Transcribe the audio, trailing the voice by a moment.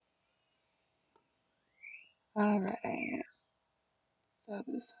Alright, so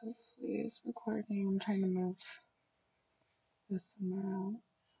this hopefully is recording. I'm trying to move this somewhere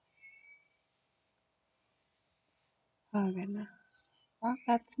else. Oh goodness. Well,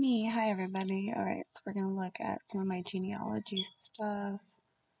 that's me. Hi everybody. Alright, so we're gonna look at some of my genealogy stuff.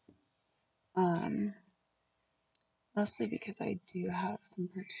 Mostly because I do have some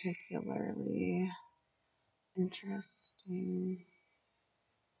particularly interesting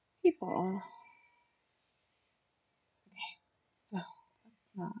people. So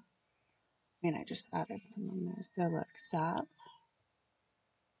let's not. I mean, I just added some in there. So look, Sap.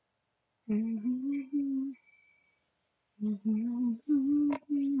 And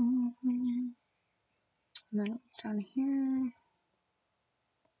then it's down here.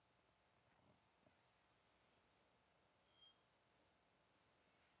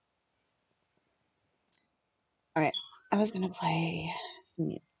 Alright, I was gonna play some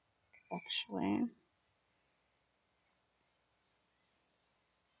music actually.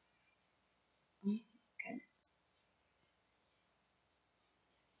 Okay.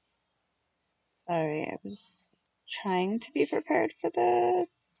 Sorry, I was trying to be prepared for this.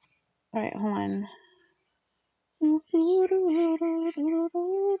 Alright, hold on.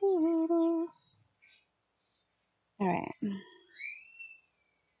 Alright.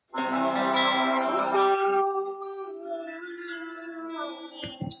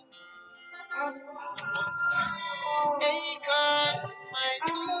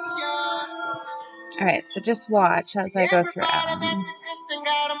 Alright, so just watch as I go through Adam.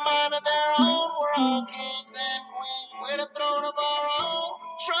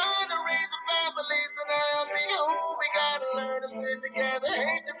 Trying to raise a families and healthy home. We gotta learn to stick together,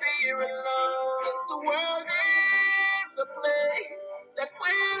 hate to be here alone. 'Cause the world is a place that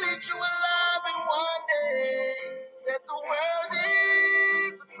will eat you alive in one day. Said the world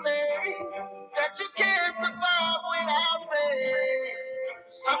is a place that you can't survive without me.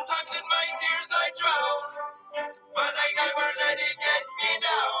 Sometimes in my tears I drown, but I never let it get me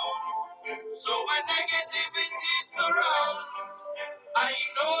down. So when negativity surrounds, I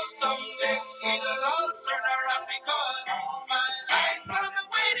know someday it'll all turn around because my life I've been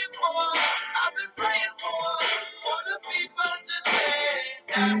waiting for, I've been praying for the people to say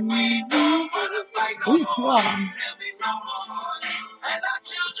that we don't wanna fight no more. There'll be no more, and our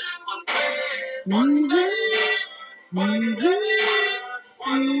children will pray. One day, one day,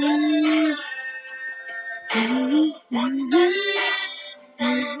 one day, one day,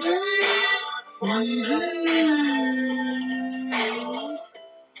 one day, one day.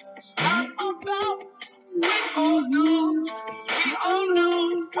 It's not about we all know, we all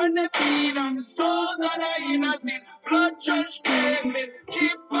know when they feed on the souls of the innocent, blood judge screaming,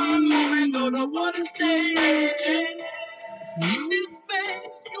 keep on moving, though the water stay raging. In this space,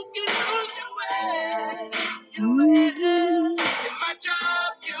 you can lose your way. You in my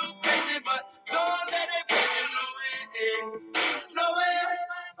job, you crazy, but don't let it face you, no way, no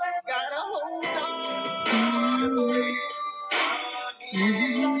way. Gotta hold on.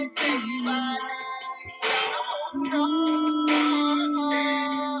 Yeah, baby. Gotta hold on.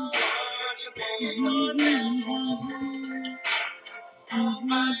 All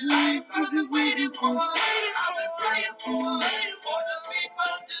my life I've been waiting for, I've been praying for the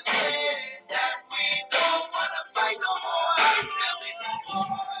people to say that we don't wanna fight no more. There'll be no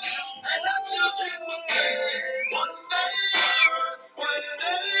more, and our children will get one day, one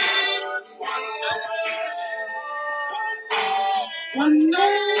day, one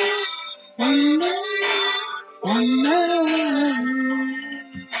day, one day, one day.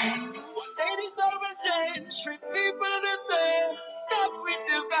 One day this all will change, treat people the same. Stop with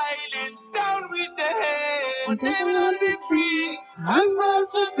the violence, down with the hate. One day we'll all be free, I'm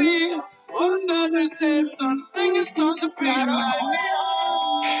proud to be under the same sun, singing songs of freedom.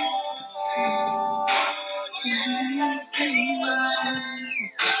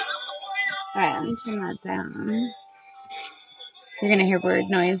 Alright, let me turn that down. You're gonna hear weird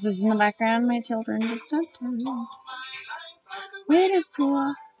noises in the background. My children just stepped in. Waiting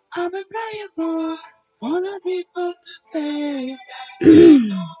for, I've been praying for the people to say.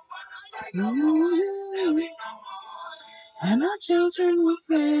 And our children will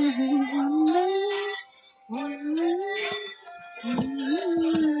play one day, one day, one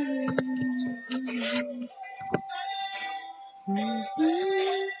day. One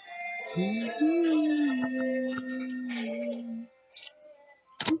day,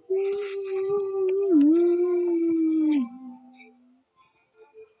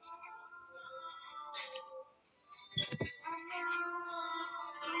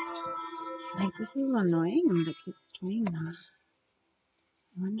 like, this is annoying that it keeps doing that.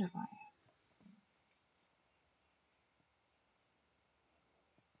 I wonder why.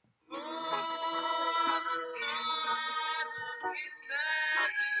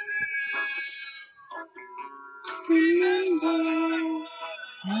 remember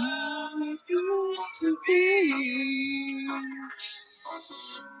how it used to be.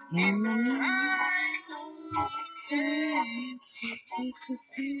 In the night, it's easy to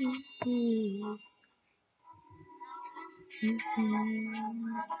see you.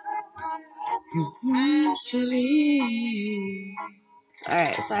 Eventually.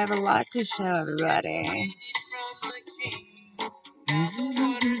 Alright, so I have a lot to show everybody. And the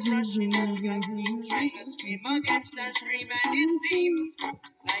water's rushing over you, trying to swim against that stream, and it seems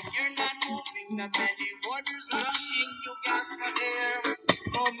like you're not moving. The many waters rushing, you gasp for air,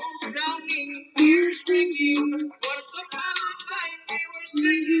 almost drowning, ears ringing. Once upon a time we were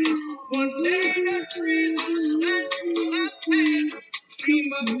singing. One day the trees will stand on hands.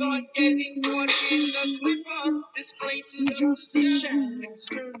 Stream of thought getting caught in the river. This place is just a shell.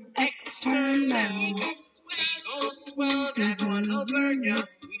 External. Go swell that one over ya.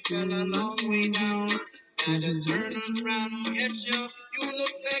 We fell a long way down. And it turn around and catch you. You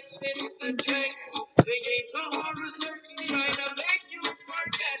look vexed, it's the dregs. The gates of horrors lurking, trying to make you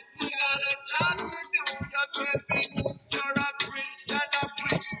forget. You got a job to do, you can't be moved. You're a prince and a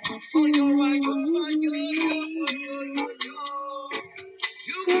prince. Oh, you're a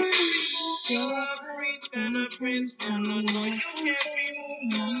you can't be moved. You're a prince and a prince. No, no, no, you can't be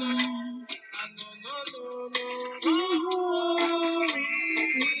moved. No, no, no, warrior,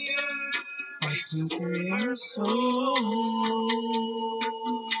 fighting for your soul.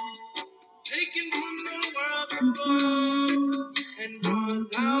 Taken from the world above and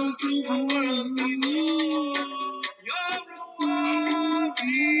brought down to the world below. You're a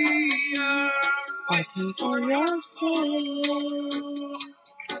warrior, fighting for your soul.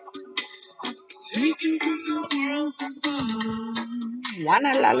 Taken from the world above.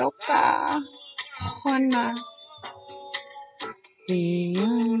 Juana la loca. Juana.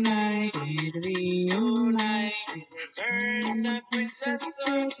 Reunited, reunited, return the princess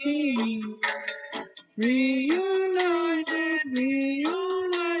or king. Reunited,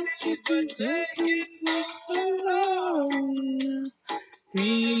 reunited, she's been taken for so long.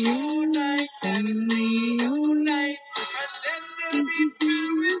 Reunite and reunite, and then be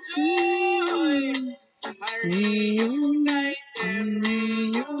filled with joy. Reunite and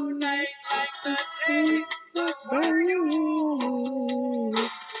reunite like the days of you.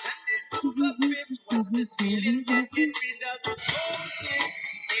 The pits was this feeling that get rid of the chosen.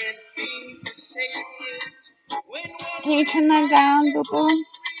 Can't seem to shake it. Can you turn that down, Boo Boo?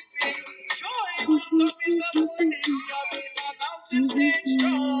 Joy will come in the morning. You're in the mountains, stay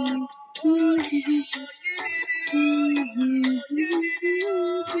strong.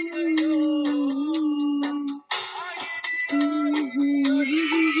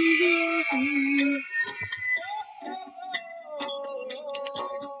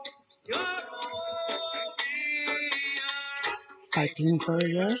 Fighting for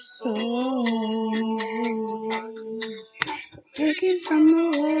your soul, taken from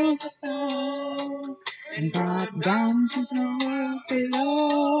the world above and brought down to the world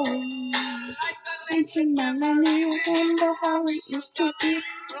below. Ancient memory, remember how it used to be.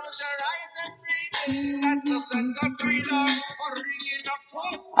 Close your eyes and breathe in. That's the sense of freedom.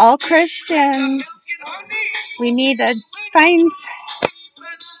 All Christians, we need to find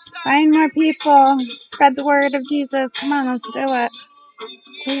more people. Spread the word of Jesus. Come on, let's do it.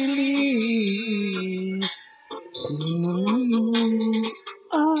 Please.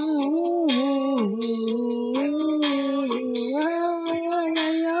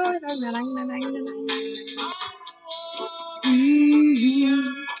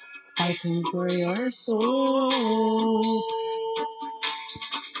 Fighting for your soul.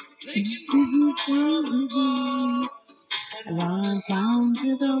 Run down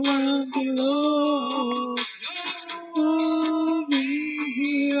to the world below. Oh,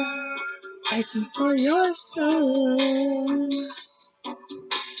 we are fighting for your soul.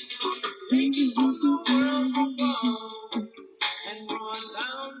 Taking to the world above and run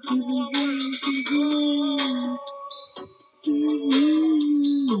down to the world below.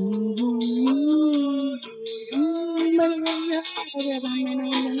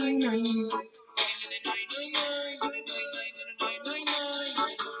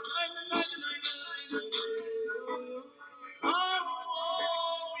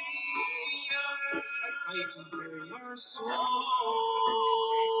 Fighting for your soul.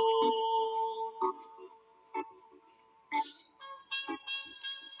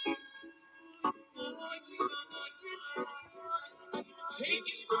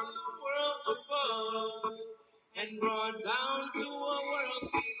 Taken from the world above and brought down to a world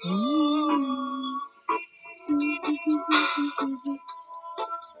below.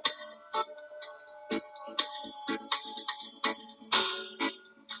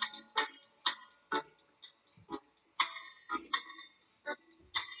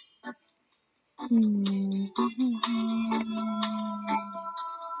 She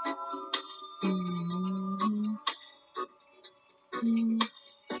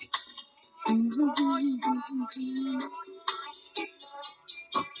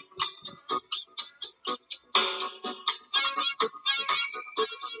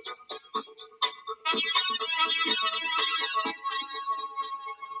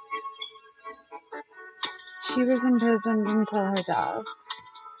was imprisoned until her death.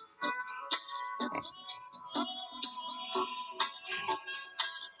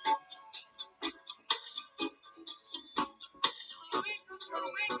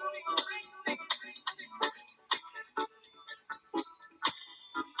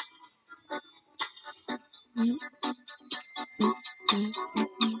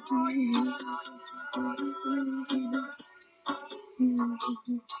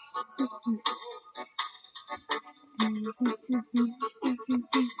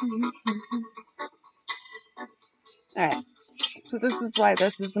 Alright, so this is why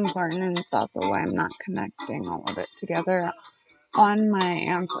this is important, and it's also why I'm not connecting all of it together on my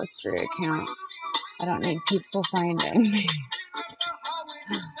Ancestry account. I don't need people finding me.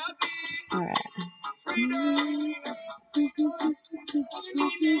 Alright.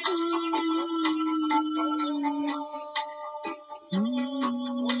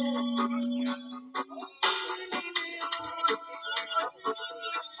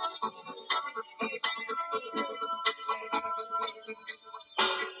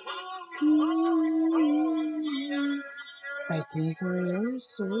 Fighting for your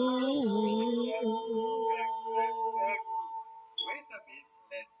soul.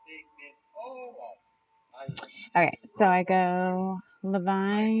 Okay, so I go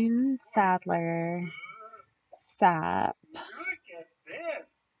Levine, Sadler, Sap,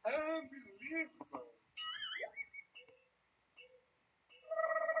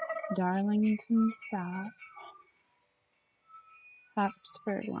 Darlington, Sap,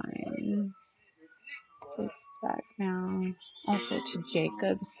 Habsburg line. Takes us back now also to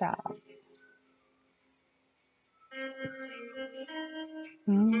Jacob, Sap.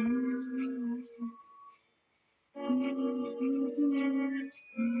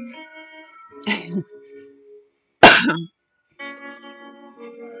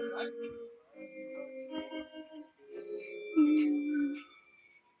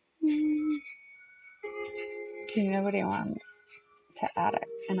 See, nobody wants to add it,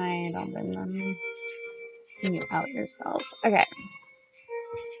 and I don't blame them. So you out yourself. Okay.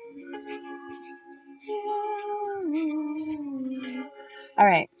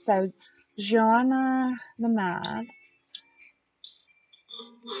 Alright, so Joanna the Mad.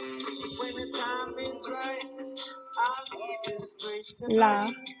 When the time is right, I'll leave this place La.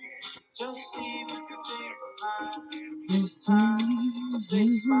 tonight. Just leave everything behind. It's time to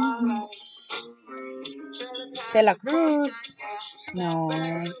face my life. De la Cruz. No.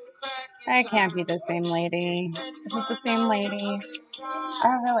 That can't be the same lady. Is it the same lady?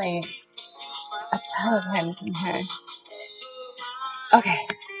 I really a ton of times in here. Okay.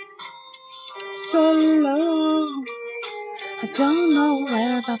 Solo. I don't know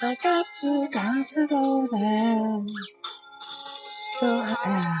where, but I got to go there. So,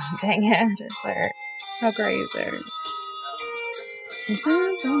 dang it, dessert. How great is it?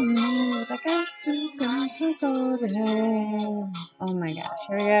 I don't know, but I got to go there. Oh my gosh,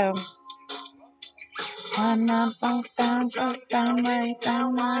 here we go. I'm not broke down, way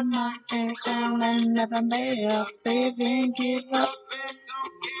down, I'm not fair down, and never made up, baby, give up.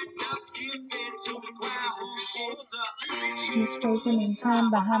 She's frozen in time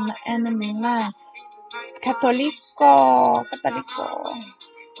behind the enemy line. Catolico.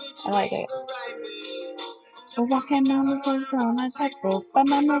 I like it. So walking on the road on a tightrope,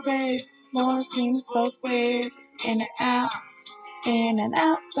 I'm on my way. More seems both ways, in and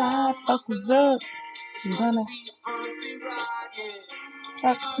outside, buckles up. I'm gonna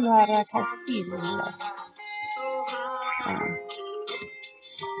fuck Clara Castillo.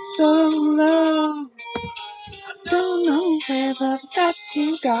 So low, don't know where, but got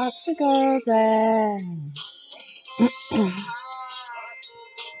to go there.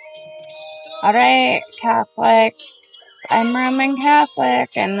 Alright, Catholic. I'm Roman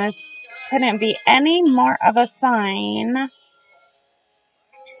Catholic, and this couldn't be any more of a sign,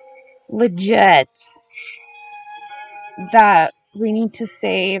 legit, that we need to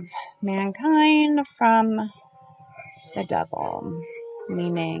save mankind from the devil,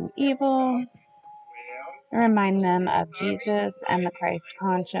 meaning evil, and remind them of Jesus and the Christ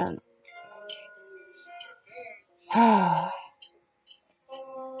conscience.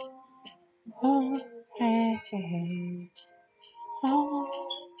 Oh, hey, hey. Oh,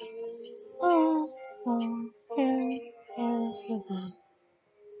 oh.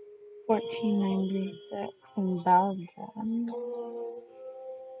 1896 in Belgium.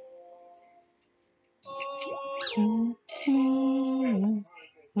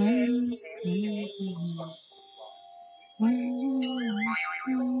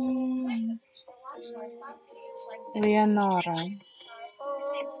 Leonora.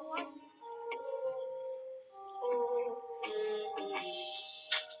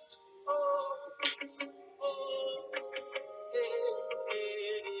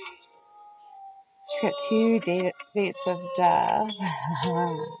 She's got 2 dates of death.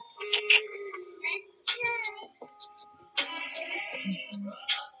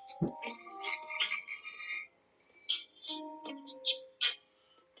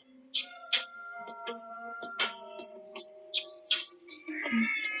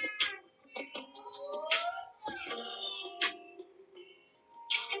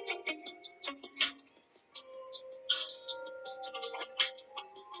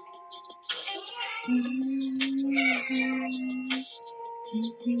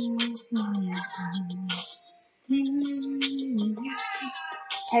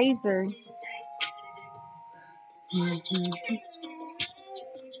 Kaiser.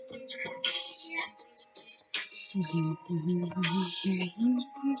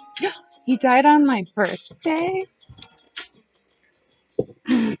 He died on my birthday?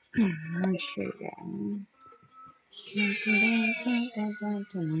 I'm sure.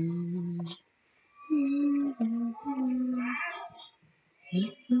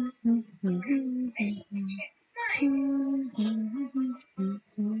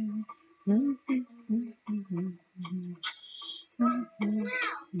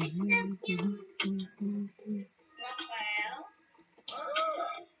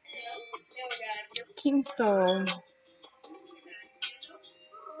 Quinto.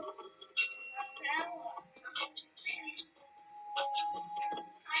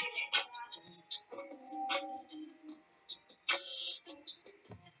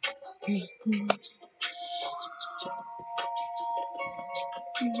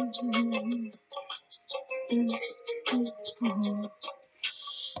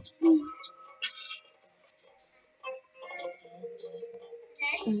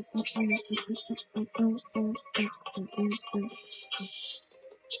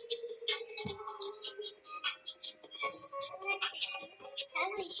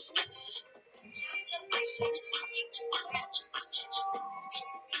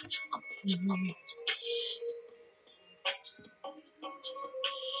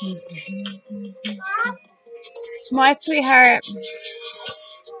 My sweetheart.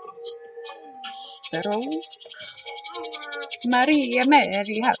 Pero Maria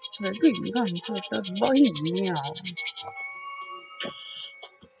Mary has her green gun to the Bohemia.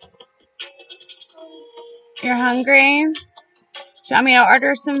 You're hungry? Do you want me to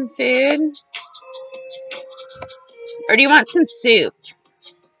order some food? Or do you want some soup?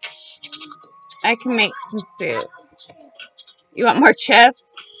 I can make some soup. You want more chips?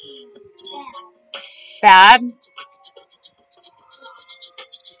 Bad?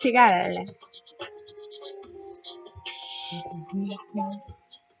 Cigarettes.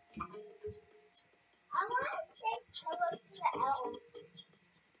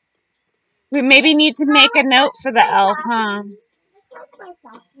 We maybe need to make a note for the elf, huh?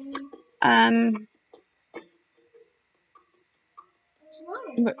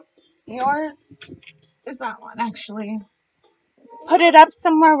 Yours is that one, actually. Put it up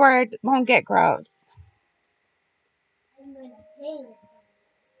somewhere where it won't get gross.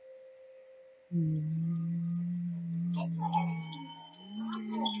 You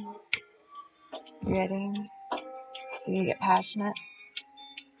ready? So you get passionate.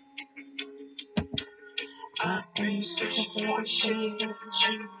 I bring such a warm shade of you. I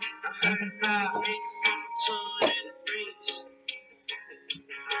heard about it from the tune in the breeze.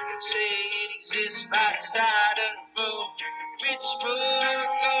 Say it exists by the side of the road. Which road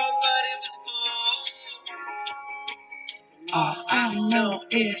nobody was told. All I know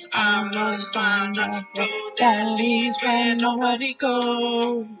is I must find a road that leads where nobody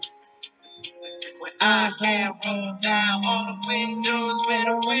goes. Where I can roll down all the windows, where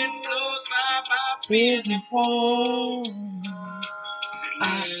the wind blows by my fears and hope. I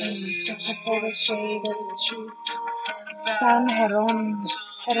am such a poor shade of the truth. San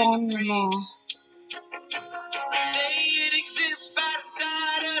Jerónimo. Say it exists by the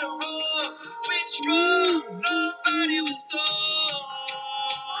side of the road. Which road nobody was told.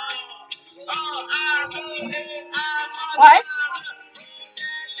 All I know is I must. What?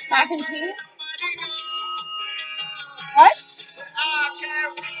 Mac and cheese? What?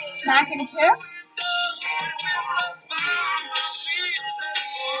 Mac and chip?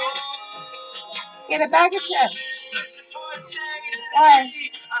 Get it back at you. Why?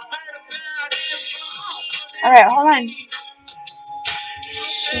 All right, hold on.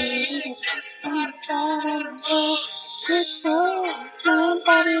 This world,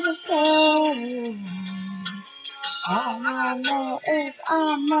 somebody was so. All I know is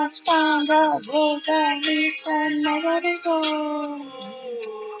I must find a road that leads where nobody goes.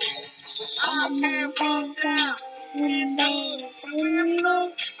 I'm moving down windows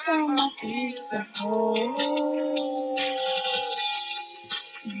for my feet to hold.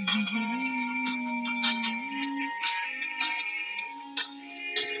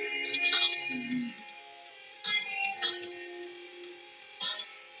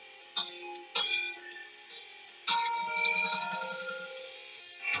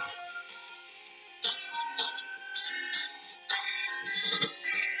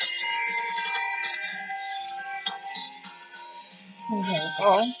 Okay,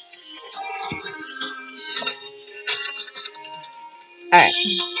 all right.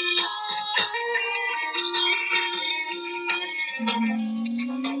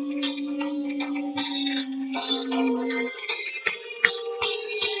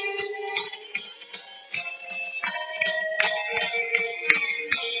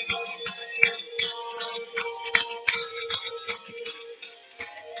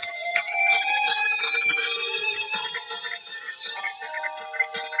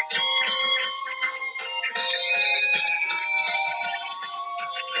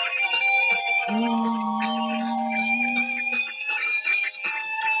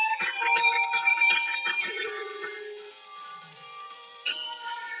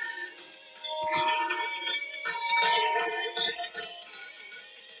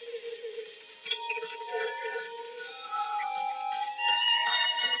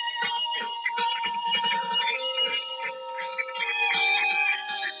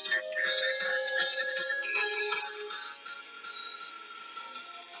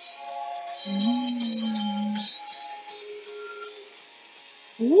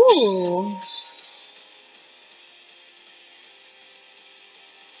 Ooh.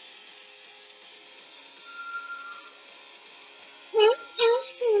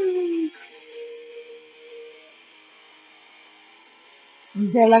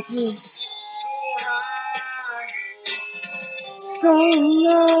 De la Cruz. So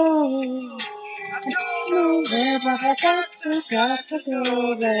low. I don't know where, but I got to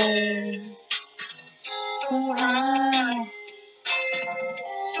go there. So high,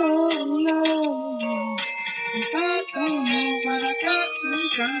 so low. I don't know, but I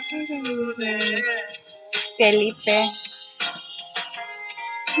got to go there. Felipe.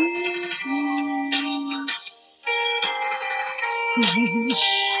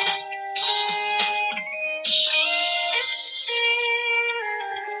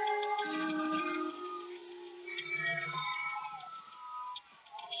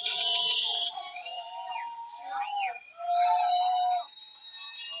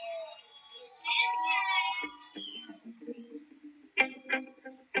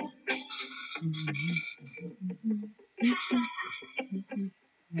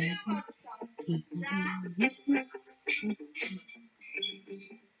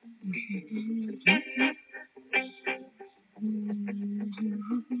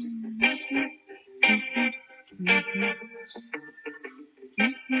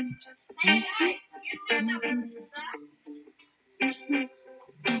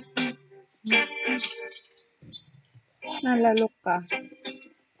 Nalalok ka.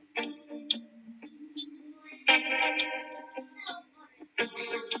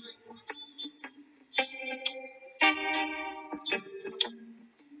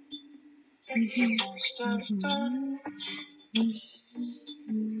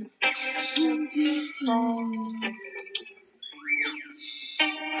 Something wrong.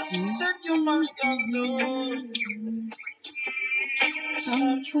 I said you must go know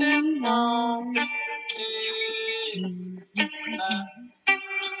something wrong.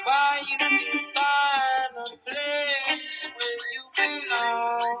 Why you can find a place where you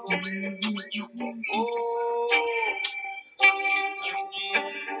belong. Oh,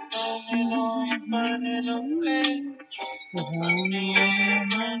 running away. Running away.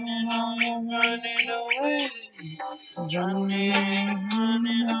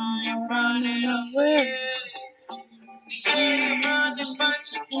 Running away. Yeah, you're running, but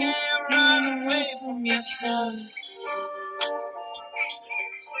you can't run away from yourself.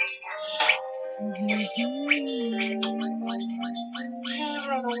 Can't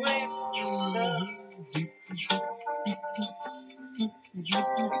run away from yourself.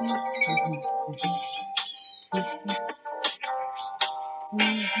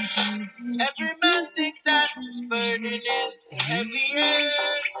 Every man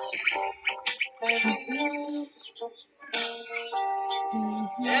Every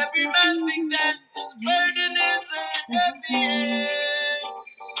man think that his burden is the heaviest.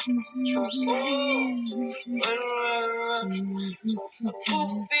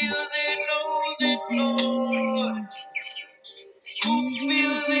 Who feels it knows it, Lord. Who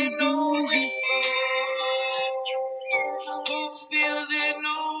feels it knows it, Lord. Who feels it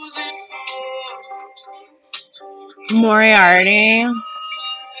knows it, Lord. Moriarty.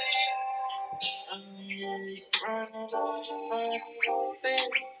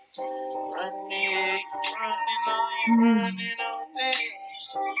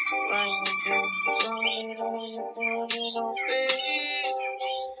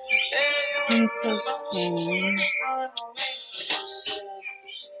 Princess King.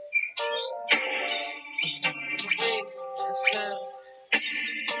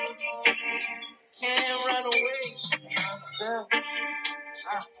 Can't run away from myself.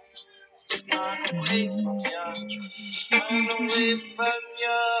 Run away from you. Run away from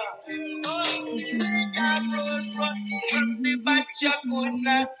you. Oh, you say God run me, but you could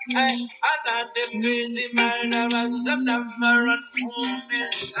not. I'm not them crazy murderers. I'm never run from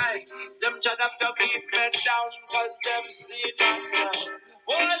this side. Them try to keep me down cause them see that.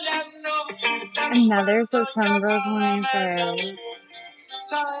 Oh, them know. Another September 21st.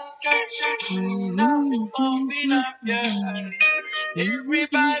 Time catches you now. Open up your eyes.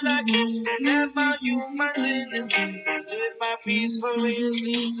 Everybody gets never human citizen. Save my peaceful ways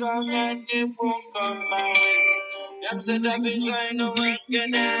is wrong and it won't come my way. Them said I've been trying to work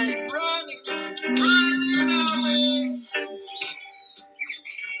and I'm running away.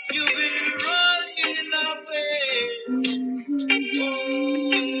 You've been running away.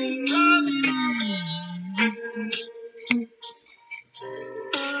 Oh, running away.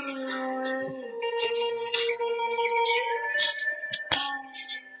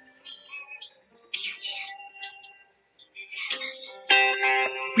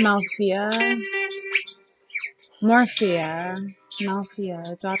 Malphia. Morphia.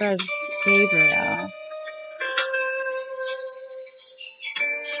 Malphia, daughter of Gabriel.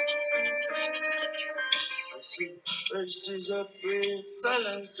 I see verses of praise, I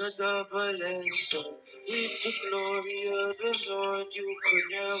like a double-edged sword. With the glory of the Lord, you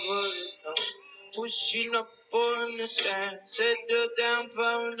could never know. Pushing up on the stand, settle down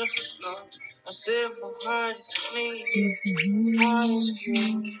from the floor. I said my heart is clean, heart is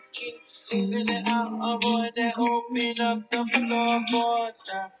pure. Keep taking it out, avoid that, open up the floorboards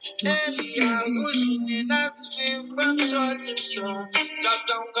now. Daily I'm good in a swim from shore to shore. Drop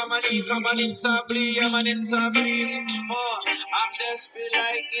down, come on in, sabri, I'm in sabri, more. I'm desperate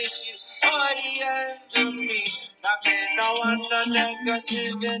like issues, all the end of me. Nothing, no wonder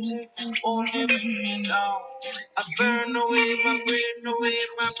negativity only bring me down. I burn away my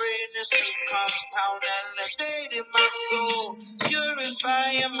brain is too compound and lifting my soul,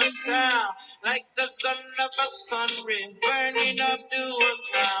 purifying my sound, like the son of a sun ring, burning up to a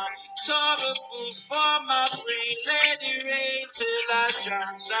ground. Sorrowful for my brain, let it rain till I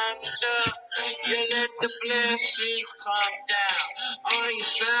drown. Thunder, you let the blessings come down. Oh, you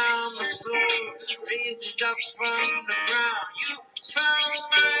found my soul, raised it up from the ground. You found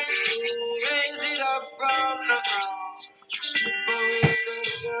my soul, raise it up from the ground. Strip away the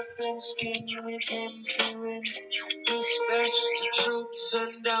serpent skin within fearing. Dispatch the troops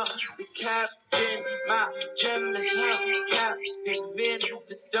and down the captain. My gem is held captive in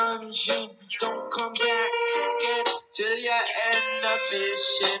the dungeon. Don't come back again till you end the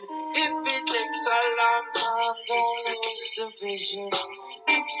mission. If it takes a long time, don't lose the vision.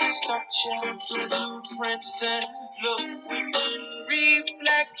 If you start checking the blueprints and look within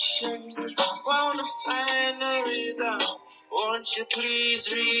reflection, wanna find a rhythm. Won't you please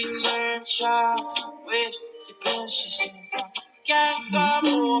return, child, with your consciousness? I can't come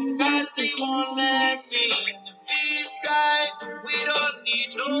home cause he won't let me in the B-side. We don't need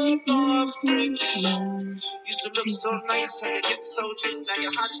no more friction. Used to look so nice, had to get so thin. Now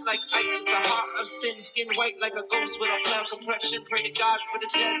your heart's like ice, it's a heart of sin. Skin white like a ghost with a pale complexion. Pray to God for the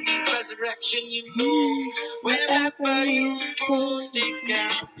dead, need resurrection. You know, wherever you put it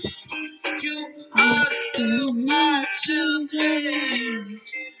down, you are still my children.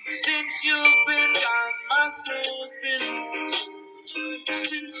 Since you've been gone, my soul's been hurt.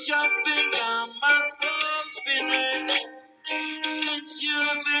 Since you've been gone, my soul's been hurt. Since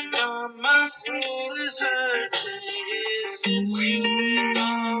you've been gone, my soul is hurting. Since you've been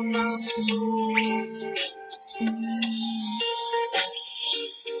gone, my soul.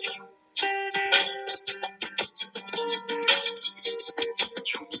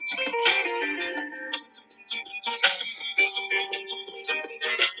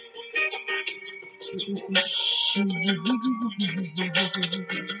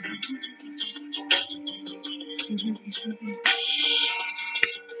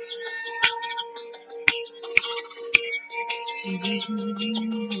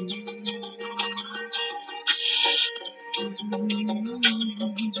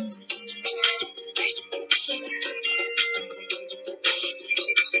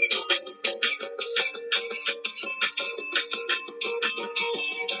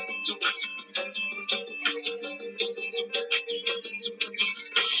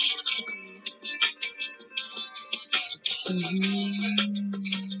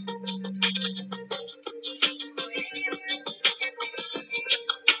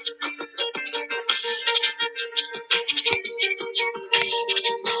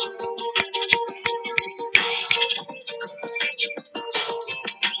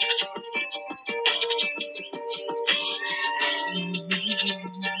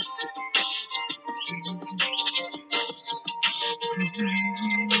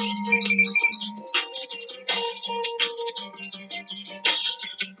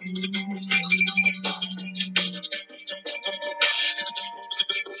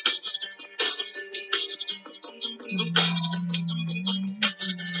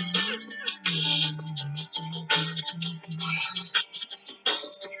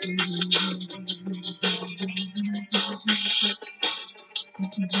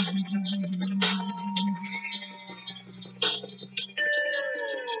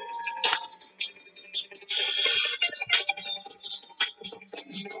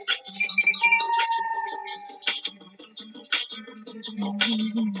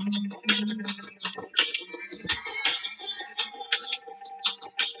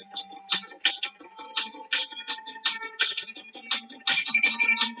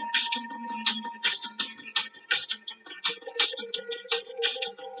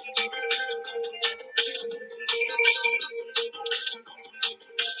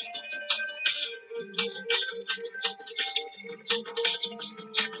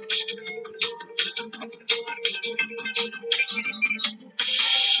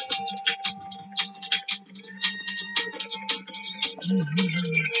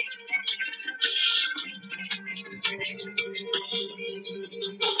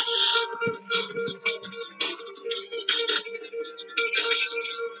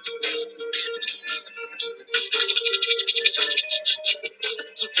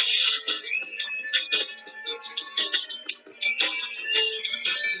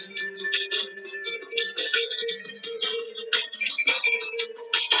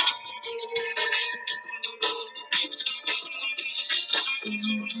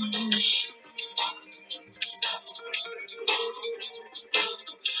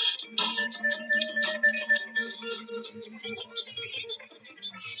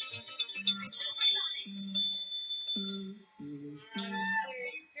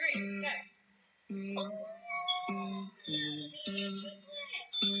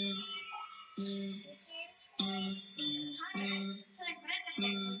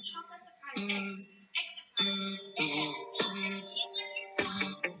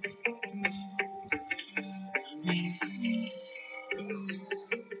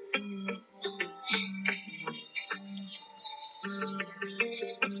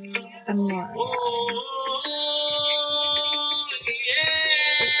 Amor.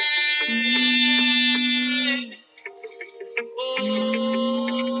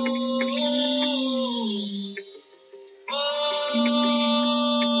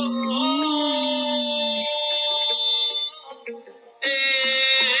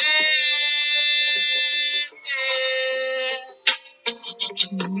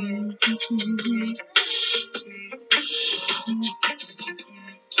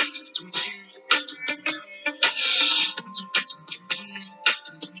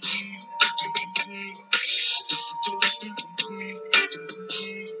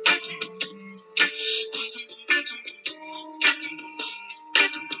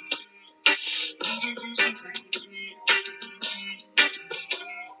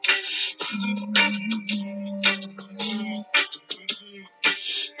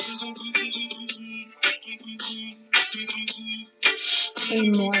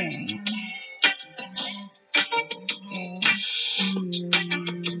 Amor.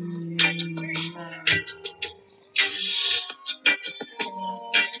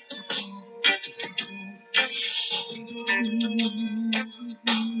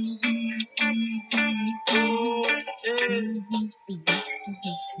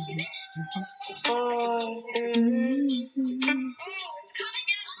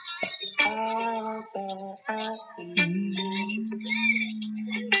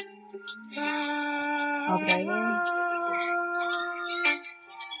 Okay, then.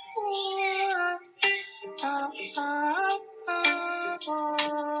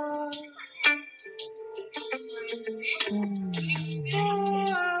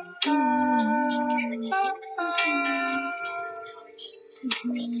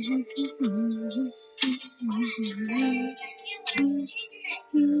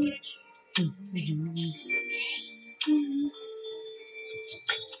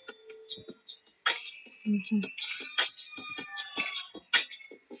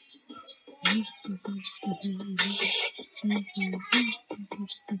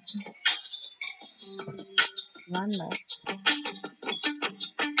 One less.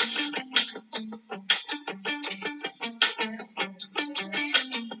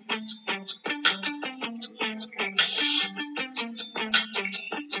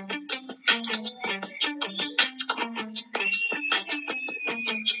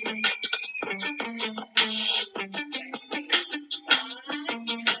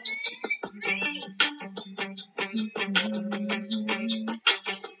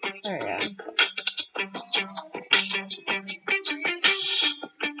 There we go.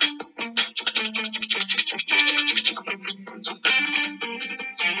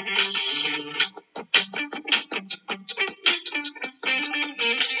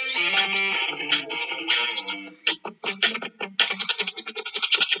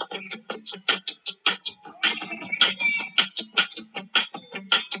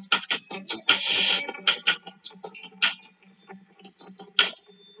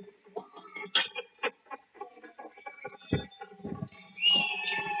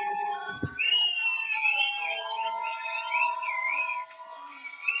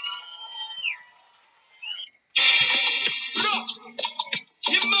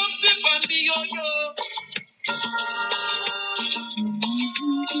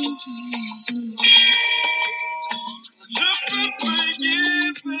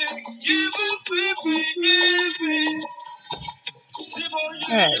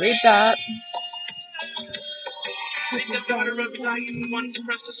 Alright, read that. Single daughter of Zion, once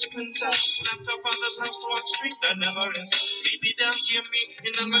precious princess, left her father's house to walk streets that never rest. Baby, down hear me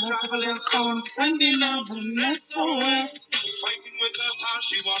in the metropolis, so I'm sending out an SOS. Fighting with her tongue,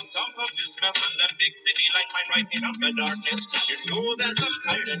 she walks out of this mess, and that big city like mine right in the darkness. You know that I'm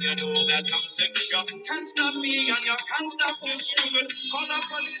tired and you know that I'm sick. You can't stop me and you can't stop this stupid. Call the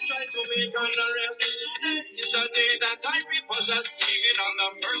police, try to make an arrest. Today is the day that I repossess, leaving on the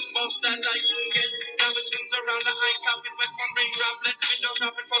first bus that I can get. Now it swings around the ice, stopping with one ring droplet. Window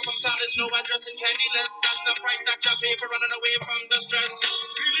shopping for some solace, no address and candy less. That's the price that you pay for running away from the stress.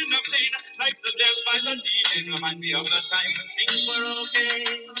 Feeling the pain, like the death by the demon. Remind me of the time when things were okay.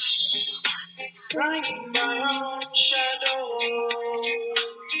 Crying my own shadow.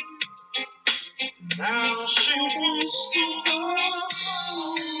 Now she wants to go.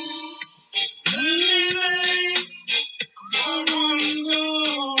 Running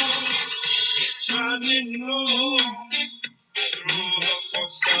go. Shining low through the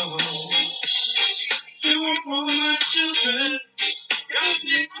forest. Do it for my children. God,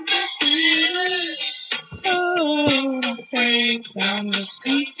 make me feel. Oh, break down this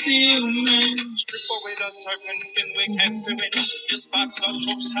concealment. Strip away the serpent skin we can't do it. Dispatch the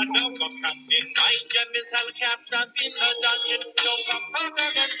troops and now go captain. My gem is held captive in the dungeon. Don't come back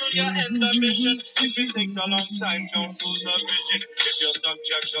again till you end the mission. If it takes a long time, don't lose the vision. If you're stuck,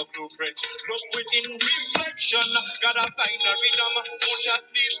 check the blueprint. Look within reflection. Gotta find a rhythm. Won't you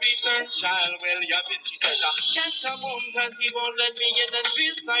please return, child? Well, you've been, she said. Can't come home cause he won't let me in. And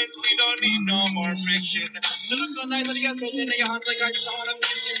besides, we don't need no more friction. So look so nice that you got so in your heart like I just want to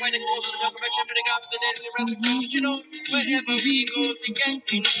see you fighting close to the perfection, putting up the daily recipe. You know, wherever we go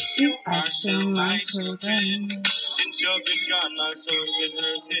together, you are still my children. Since you've been gone, my soul's been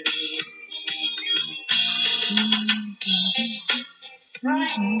hurting.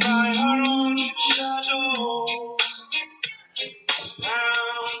 Frightened by our own shadow.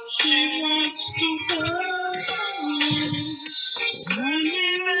 Now she wants to go.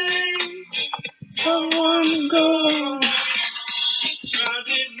 Running for one goal.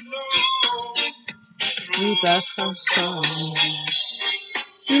 Shining low through the sun.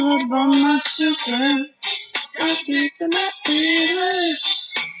 You would want my children. I think that I feel it.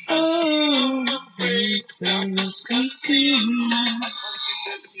 Oh, break down this concealment.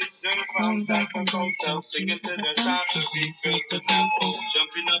 Come back and hotel, singing to the top, the beat fills the tempo,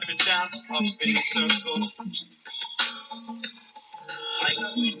 jumping up and down, up in a circle. I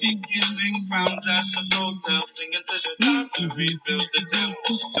Kissing crowns at the hotel, singing to the top to rebuild the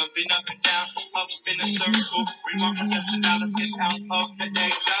temple. Jumping up and down, up in a circle. We want redemption, now let's get out of the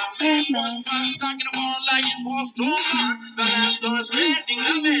exile. One pop talking them all like it was storm. The last door standing,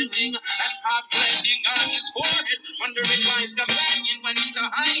 amending, and pop landing on his forehead. Wondering why he's come back in when he's a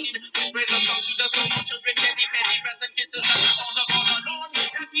hide. His brother comes to the soul, children, petty, petty, present kisses, and all alone.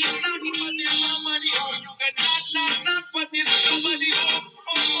 That he's not, but there's somebody home. You can knock, but there's somebody home.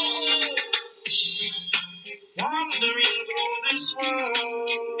 Oh. Wandering through this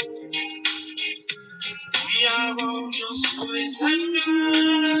world, we are all just boys and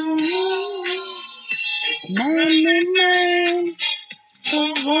girls. Many names for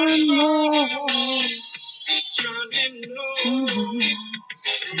one more. Turning low,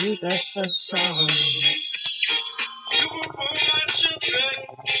 you got the song. You were born today,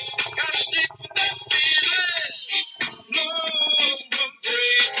 gotta stick to that feeling. Love will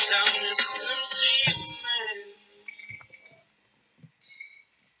break down this emptiness.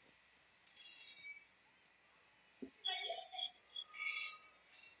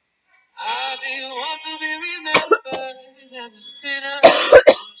 How do you want to be remembered as a sinner, or a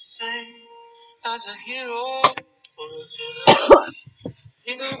saint, as a hero, or a villain?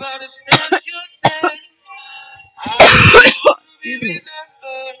 Think about the steps you take. How do you want to be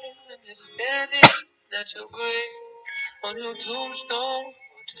remembered when you're standing at your grave, on your tombstone,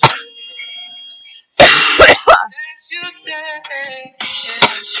 what does it take? Steps you take.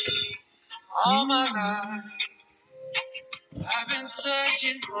 All my life, I've been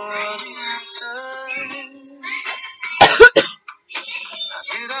searching for the answer.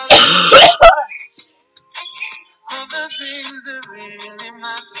 Did I all the things that really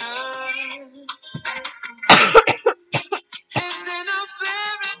matter? Instead of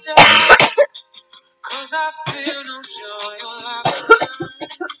paradise, cause I feel no joy or laughter.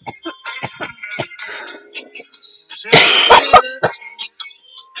 Seems everything that's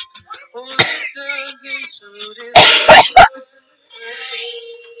only turns into disaster.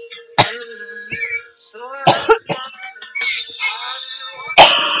 So I ask myself, how do you want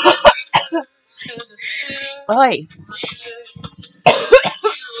to as a sinner? Oi.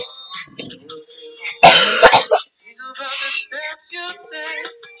 Think about the steps you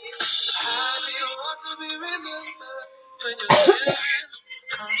take. How do you want to be remembered when your children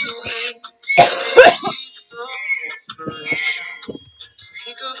come to age and need some inspiration?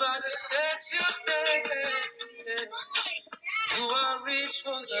 Think about the steps you take. Do I reach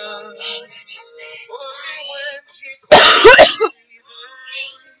for love only when she sees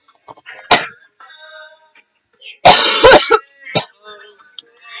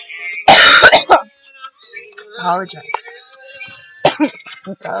apologize.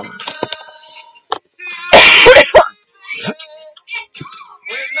 I'm dumb.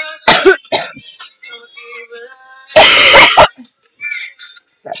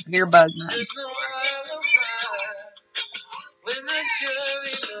 That beer bug, man. When the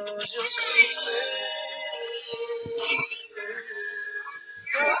jury knows your secret,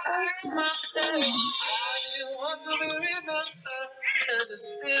 so I ask myself, how do you want to be remembered as a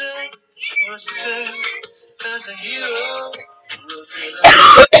sinner or a saint, as a hero or a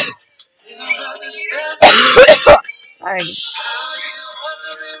villain? Think about the steps. Sorry. How do you want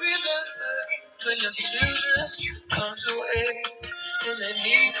to be remembered when your children come to age and they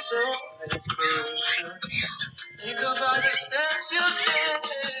need some inspiration? Think about the steps you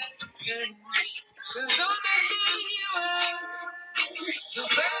take. Cause only you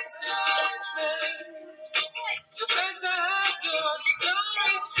best judgment. You better have your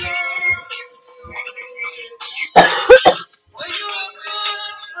story straight. When you a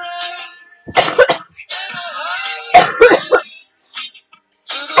good friend and a high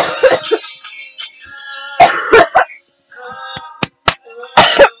to the world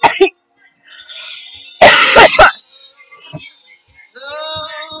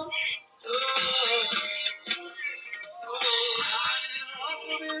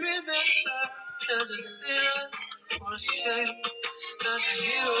as a sinner or a saint, as a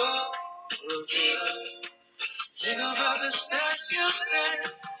hero or a villain. Think about the steps you take.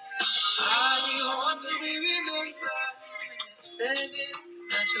 How do you want to be remembered when you're standing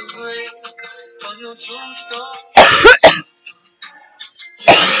at your grave on your tombstone?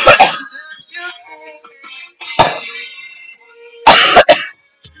 Think about the steps you take.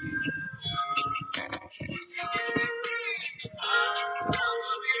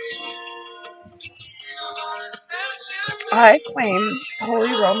 I claim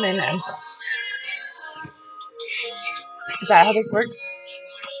Holy Roman Empress. Is that how this works?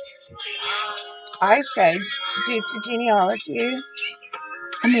 I say, due to genealogy,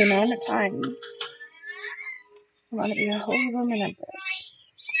 I mean, man, at times, I want to be a whole woman at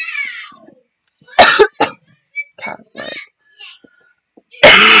Catholic,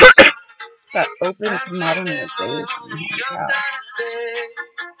 but open to modernization.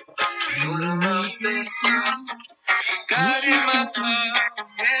 God in my palm,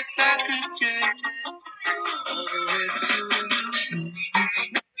 yes, I could change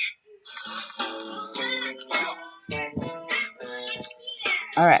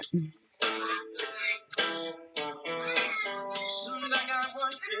All right.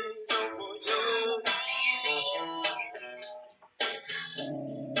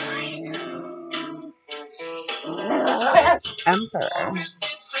 Emperor.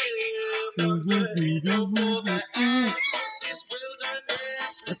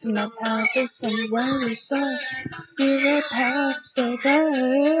 Listen up how this and where it's at. You're a past so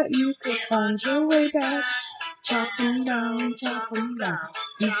that you could find your way back. Chop 'em down, chop 'em down.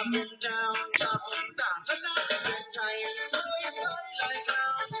 Chop 'em down, chop 'em down. The night is time, flies by like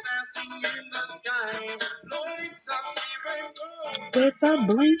clouds passing in the sky. Lord, come With a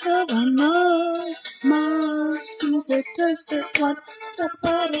blink of an eye, march through the desert one step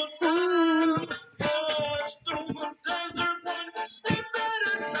at a time. march through the desert one step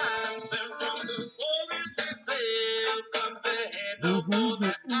at a time. Sent from the forest itself comes the head of all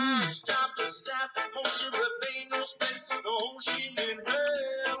the axe. Chop the staff, Moshe Rabbeinu split the ocean in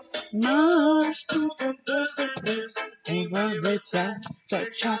half. March through the desert over its ass, so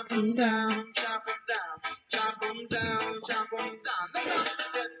chop 'em down. Chop 'em down, chop 'em down, chop 'em down. They got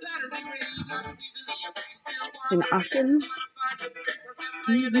said that way, not easily erased. And often,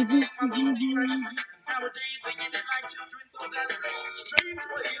 Nowadays, they get it like children, so that's strange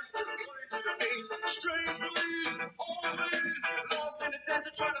ways. Strange ways, always lost in the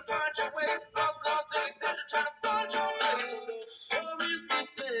desert, trying to find your way. Lost in the desert, trying to find your way. Forest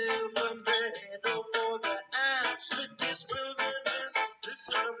itself, from the head for the axe, split this wilderness.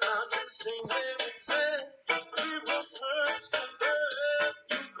 Listen about this, sing where it's at. Give a person love,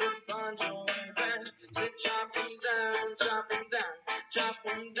 you could find your way back. Say chop 'em down, chop 'em down, chop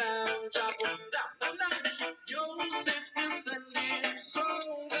 'em down, chop 'em down. Joseph descended,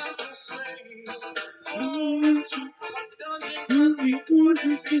 sold as a slave.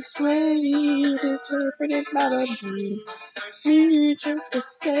 persuade, interpreted by the dreams. Reach out to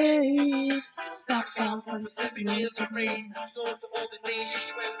save. Stop down from 7 years of rain. Sold to all the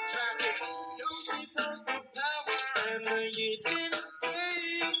nations when traveling. Young people's the power, and you didn't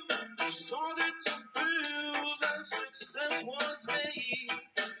stay. Started to build, and success was made.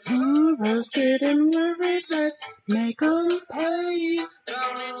 Who's getting worried? Let's make 'em pay.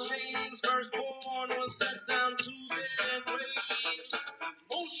 Bound in chains, firstborn was sent down to their graves.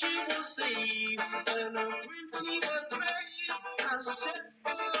 Moshe was saved, and a prince he was raised. Hashem's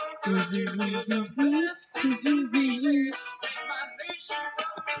love to his blessings to be. Take my nation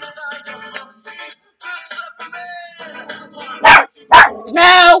from its dire mercy.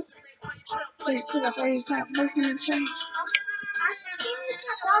 No! Please do that phrase not listening to change.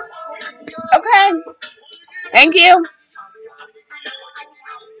 Okay. Thank you.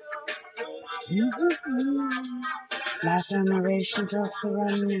 Last generation, just the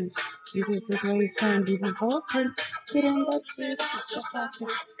remnants. You did the grace and even footprints. Get in the kids, it's just last year.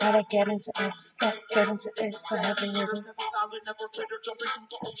 Gotta get into it, gotta get into it. So heavy hitters. Solid, never quitter, jump into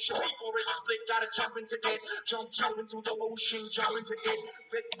the ocean before it split. Gotta jump into it, jump into the ocean, jump into it.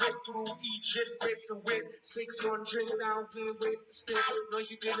 Rip through Egypt, rip the whip. 600,000 with the stick. No,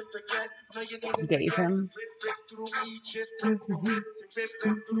 you didn't forget. No, you didn't forget. Gave him. Rip through Egypt, rip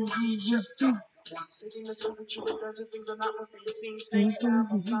through Egypt. Sitting the spiritual desert, things are not what they seem. Snakes,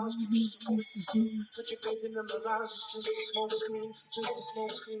 flowers, just a moment to see. Put your faith in the mirage, it's just a smoke screen, just a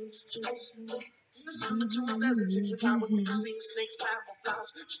smoke screen, just a smoke. In the spiritual desert, things are not what they seem. Snakes,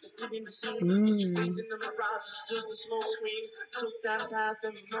 flowers, just a bit in the scene. Put your faith in the mirage, it's just a smoke screen. Took that path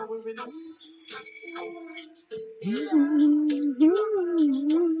and you know we're in the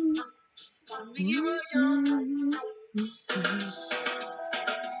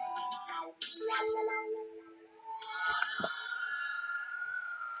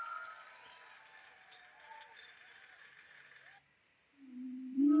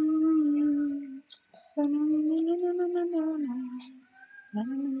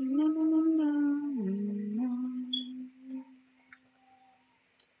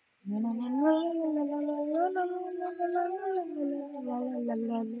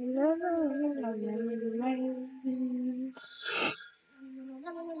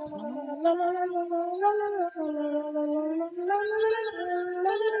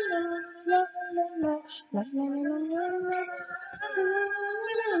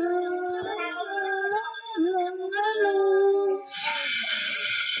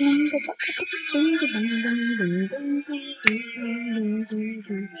Walk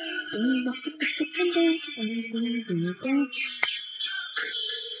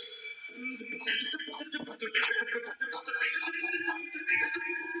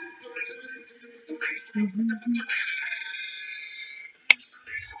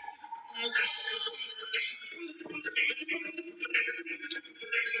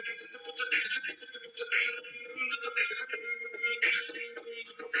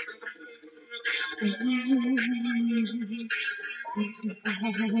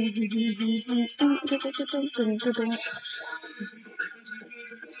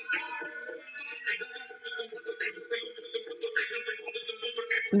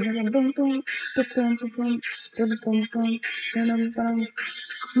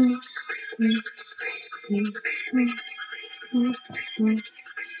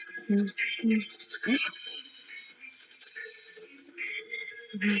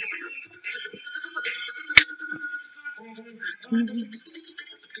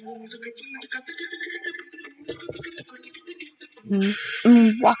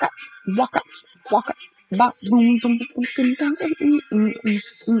up, walk up, walk up. Bop, boom, boom, boom, boom, boom, boom,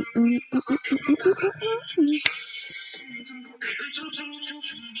 I like this.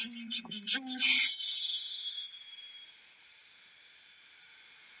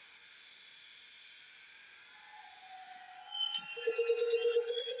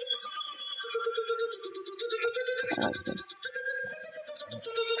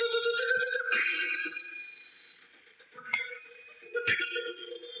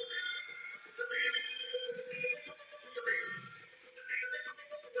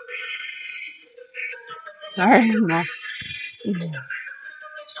 Sorry, no.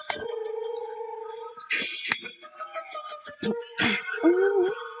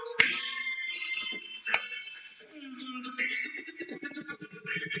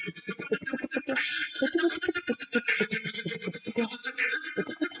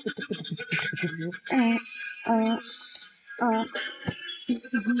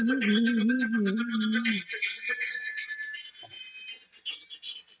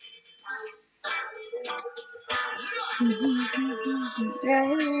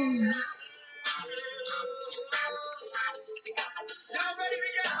 Yeah.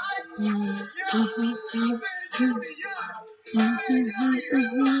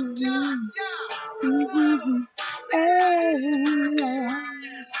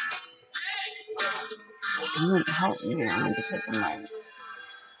 You need to help me now because I'm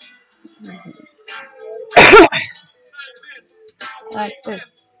like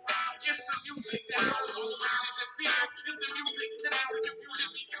this.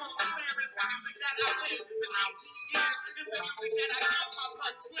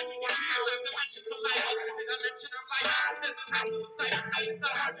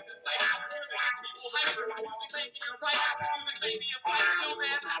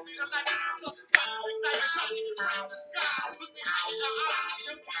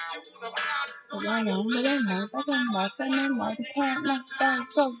 Why on the window, the what's and then why they can't knock down?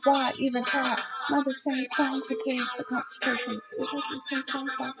 So why even try? Mother sing songs to kids, the concentration. It's like you sing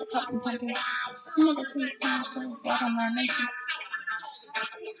songs like the cotton plantation. Mother sing songs to what on our nation.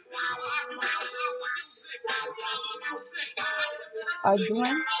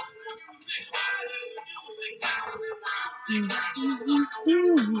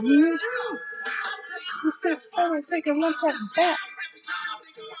 Doing? You step forward, taking one step back.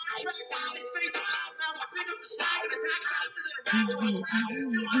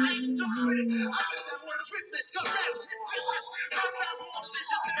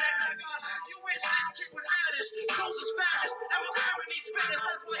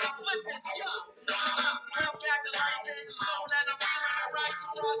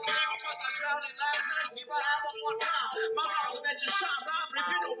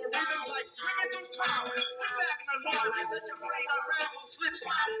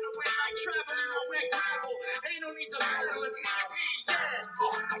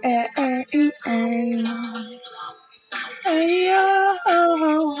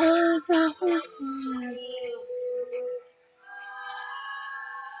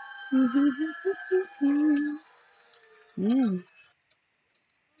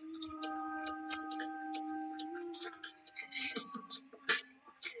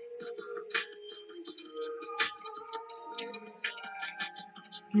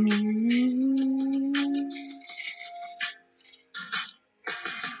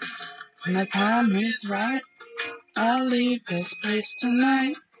 When the time is right, I'll leave this place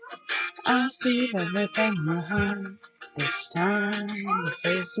tonight. I'll see everything behind. It's time to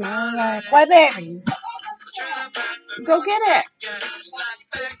face my life. Why there? Go get it.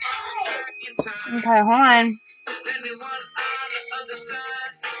 Okay, hold on.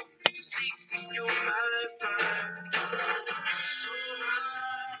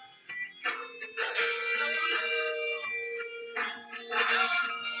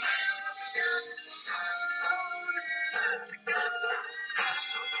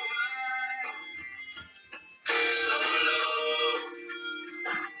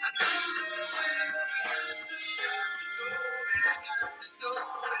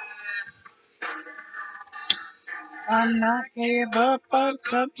 I'm not give up, but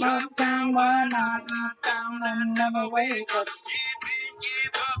cut my down. Why not knock down and never wake up?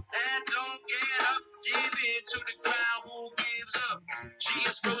 Give up and don't get up. Give in to the crowd who gives up. She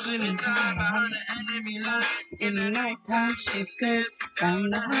is frozen in time behind the enemy line. In the nighttime, she stares down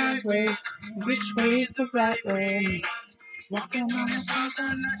the highway. Which way is the right way? Walking on the path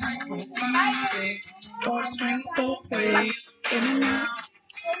and I take four strings, both face, in and out.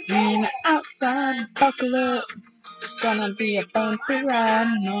 In the outside, buckle up. It's gonna be a bumpy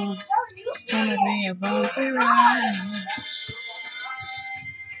ride, no. It's gonna be a bumpy ride.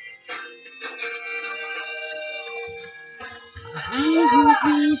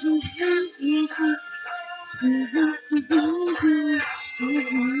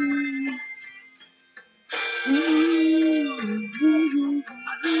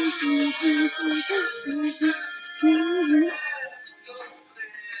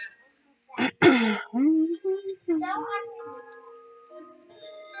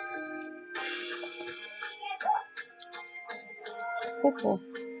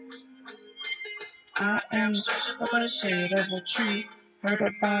 I am searching for the shade of a tree. Heard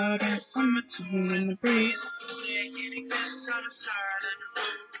about it from a tune in the breeze. Say it exists on the side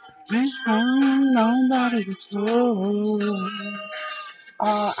of the road. It's home, nobody's soul.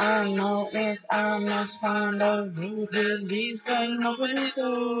 All I know is I must find a route that leads where nobody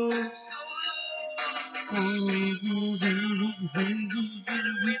goes.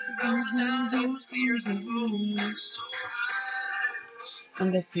 Those fears and rules.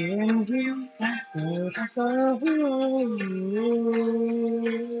 And the feeling you I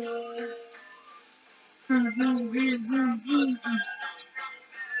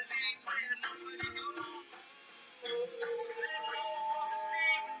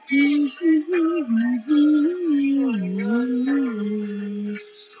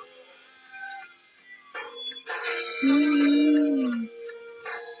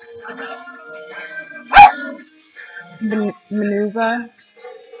Maneuver.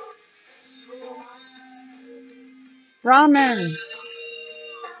 Ramen.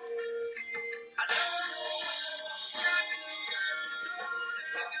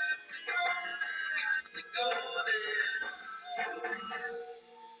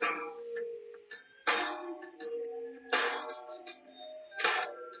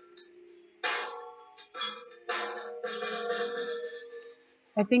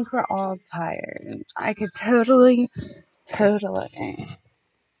 I think we're all tired. I could totally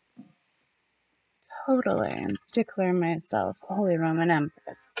declare myself Holy Roman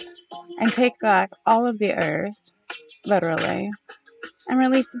Empress and take back all of the earth, literally, and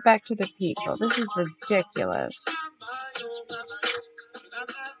release it back to the people. This is ridiculous.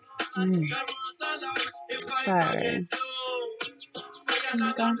 Sorry. I'm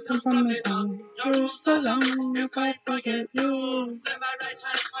gonna come from the town, Jerusalem, if I forget you.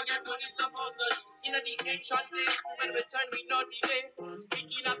 In the ancient day, when we turn we not delay.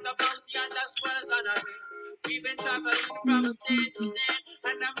 Picking up the bounty and the spoils on our way. We've been traveling from state to state,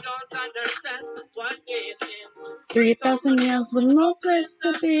 and I don't understand what is it. 3,000 years with no place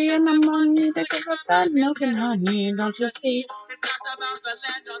to be, and I'm on you to give up that milk and honey, don't you see? It's not about the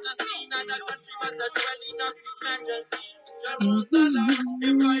land or the sea, not the country, but the dwelling of His Majesty. Jerusalem,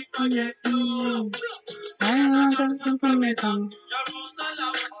 if I forget you. I'm gonna from it on.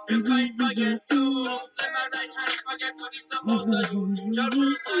 Jerusalem, if I forget you. Let my right hand forget what it's supposed to do.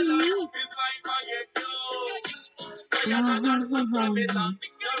 Jerusalem, if I forget you. I'm gonna from it on.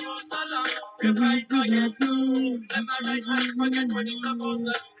 Jerusalem, if I forget you. Let my right hand forget what it's supposed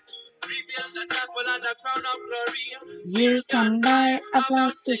to do. Rebuild the temple and the crown of glory. Years gone by,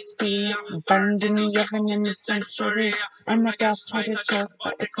 about 60. Burned in the oven in the century. And the gas tried to choke,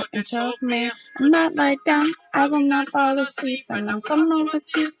 but it couldn't choke me. I'm not lie down, I will not fall asleep. And I'm coming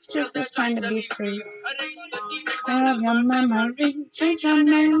overseas, just trying to be free. Out of your memory, change your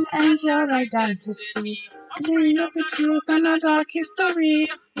name and your identity. Clean up the truth and a dark history.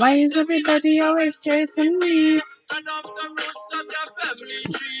 Why is everybody always chasing me? Turn off the roots of your family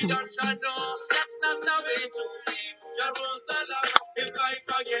tree, don't you know? That's not the way to live. Jerusalem, if I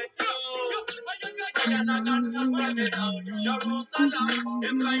forget you. me down. Jerusalem,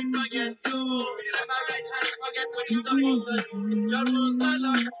 if I forget you, let my right hand forget what it's supposed to do.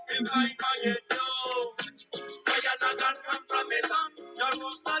 Jerusalem, if I forget you, fire not gonna come from me tongue.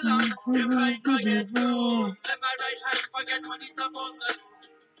 Jerusalem, if I forget you, let my right hand forget what it's supposed to do.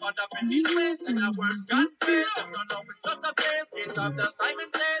 Caught up in these ways and the words got failed. Don't know it's just a place. Case after Simon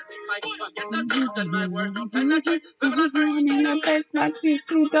says, if I forget the truth, then my word don't penetrate. People are burning in a place, not see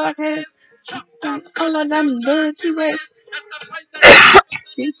through darkness. Down all of them dirty ways. That's the price that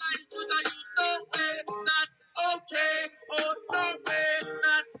see lies to the youth. No way, not okay. Oh, no way,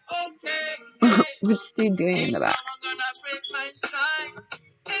 not okay. What's Stu doing in the back? I'm gonna break my stride.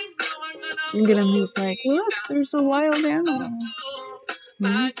 Look at him, he's like, look, there's a wild animal.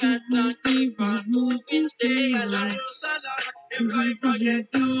 I cannot keep on moving, stay at Jerusalem if I forget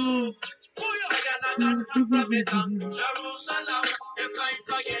you. I cannot come from it on Jerusalem if I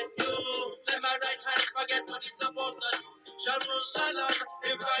forget you. Let my right hand forget what it's supposed to do. Jerusalem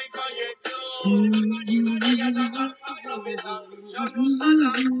if I forget you. I cannot come from it on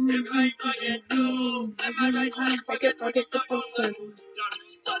Jerusalem if I forget you. Let my right hand forget what it's supposed to do.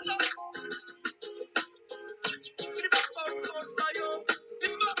 Jerusalem.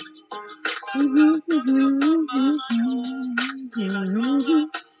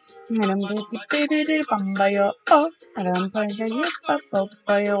 Bambayo, oh, Arampayo,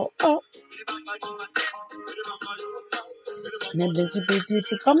 Papayo, oh,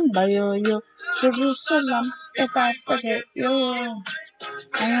 Bambayo, Jerusalem, if I forget you.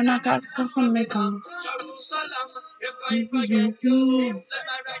 I am not got from me tongue. Jerusalem, if I forget you, let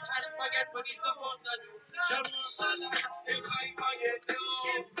my right hand forget what it's supposed to do. Jerusalem, if I forget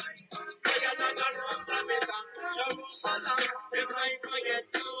you, I am not got from me tongue. Jerusalem, if I forget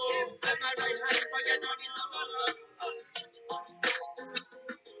you, let my right hand forget what it's supposed to do.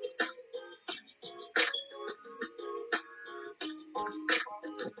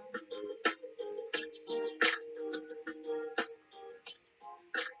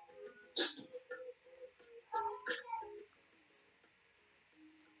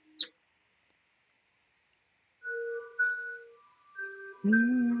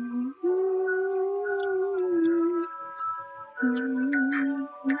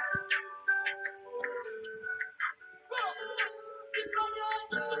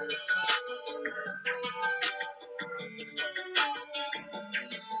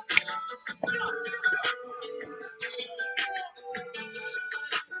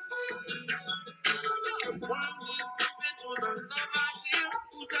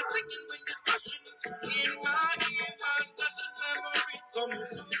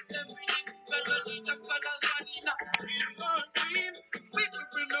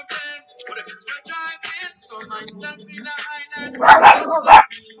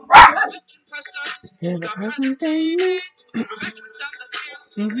 To the present day,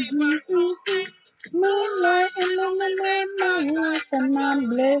 moonlight illuminate my life, and I'm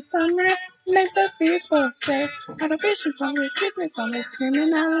blessed on it. Make the people say, had a vision from me, kissing from me,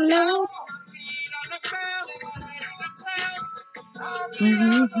 screaming out loud.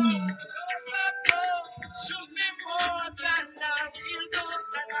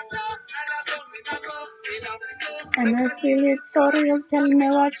 And the spirit story will tell me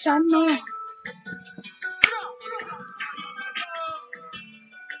what I know.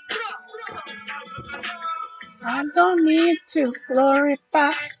 I don't need to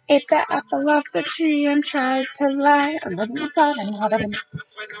glorify. Ate the apple off the tree and tried to lie. I'm living in God and what I've been.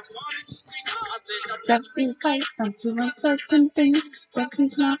 Stuff things like from two uncertain things.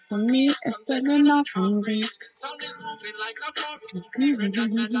 Blessings not for me, it's certainly not from grace. Sound is moving like a forest. Different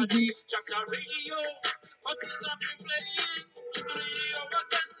than melody. Check the radio, but it's not playing. Check the radio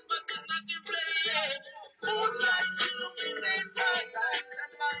again, but it's not playing. Moonlight illuminate my life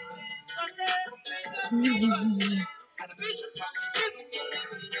and my days. Sunday, make the people sing. And the vision from the physical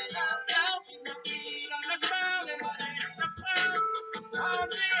is singing out loud. In the beat on the crowd and what is the clouds. On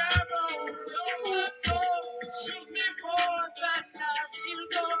the arrow, no one knows. Shoot me forth and I will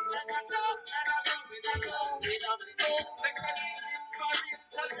go. And I go, and I go, and I go, and I go. Make the leading story,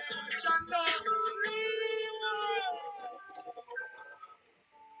 tell me what you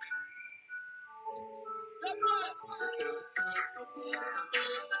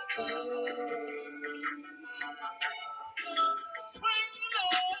Swing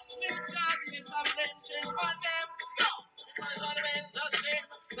low, swing jazz, it's a flame change my name. Go! It's always the same.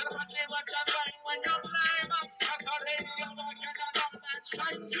 Tell them what you find when you climb up. Like a radio, I cannot know that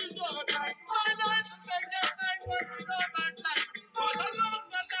shine. Use over time. My life is like that night, working overtime. For the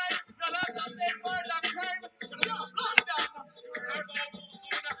longer life, the longer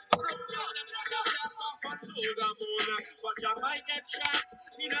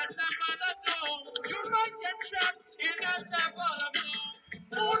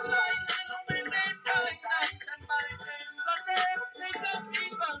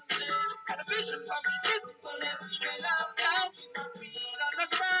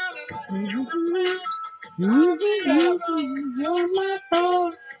You're my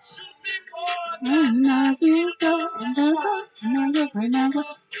boy. And I will go, and I go, and I go, and I go,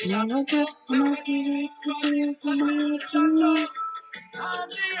 and I will go, and I feel it so real, and I let you know.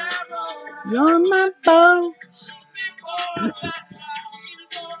 You're my boy.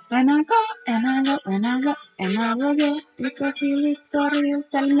 And I go, and I go, and I go, and I will go. If I feel it so real,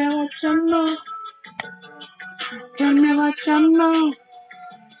 tell me what you know. Tell me what you know.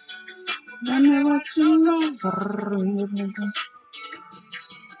 Tell me what you know.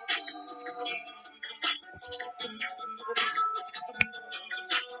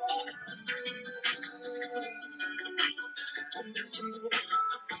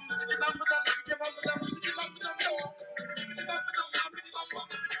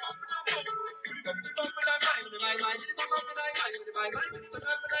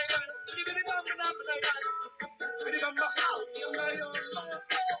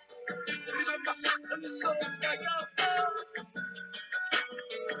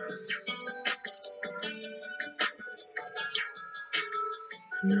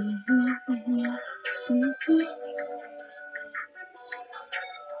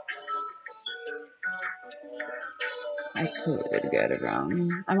 I could get it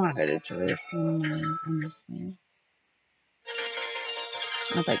wrong. I want to go to Jerusalem, honestly.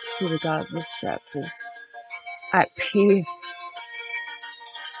 I'd like to see the Gaza Strip just at peace.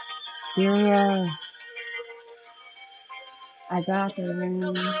 Syria, I got the ring.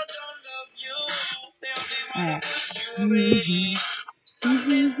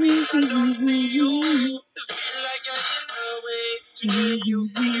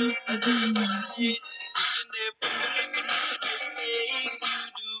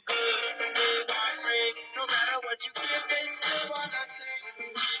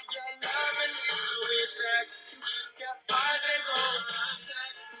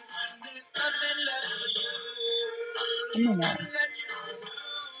 Alright.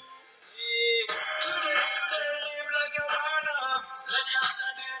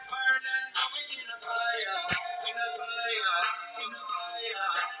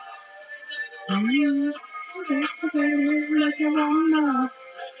 Come on now.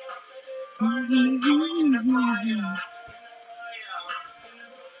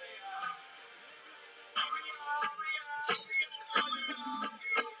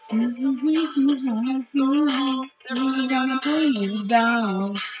 I'm gonna pull you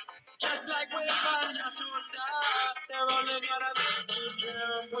down. Just like we on the shoulder, they're only gonna make you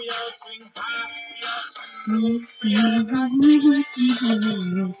jump. We all swing high, we all swing low, we all got secrets, we all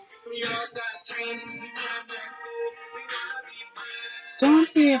got dreams, we wanna let go, we wanna be free. Don't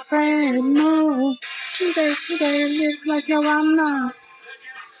be afraid, no. Today, live like you wanna.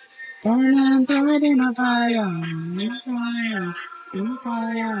 Burn and throw it in a fire, in a fire, in a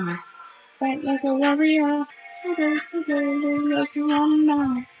fire. Fight like a warrior. Today, live like you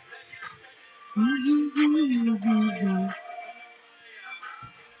wanna.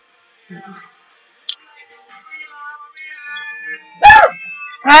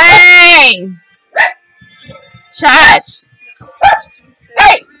 Hey! Shush!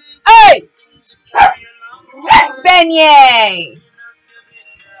 Hey! Hey! Beignet!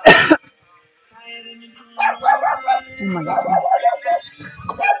 Oh my god.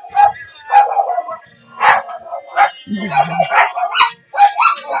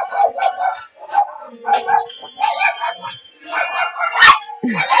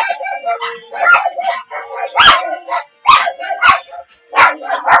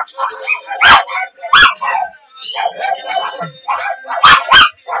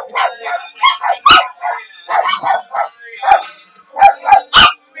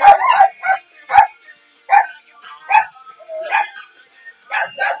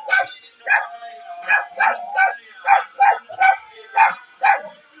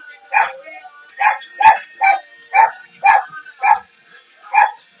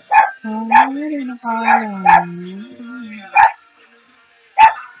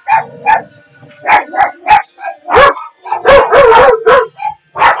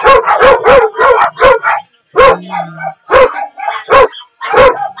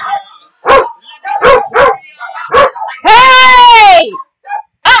 Hey!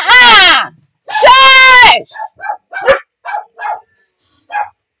 Shush!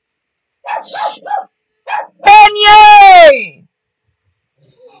 Beignet!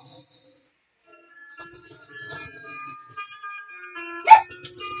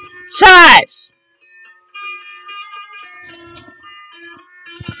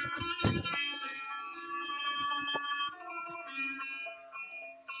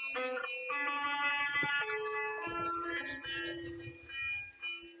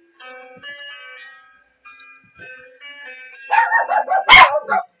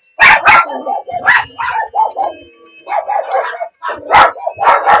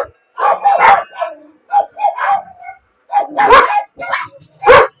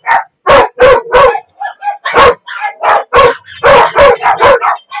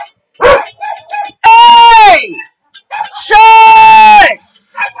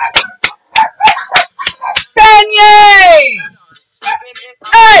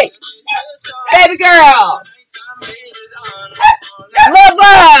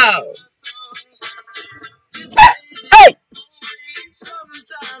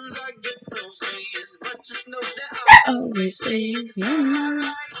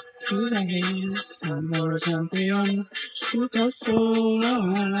 a champion. Shoot the soul of the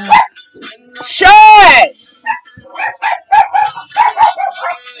land. Shush!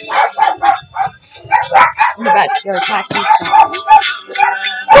 I'm about to go attack these guys.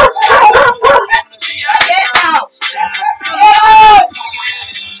 Get out! No!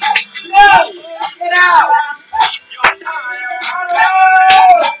 Get out! Get out!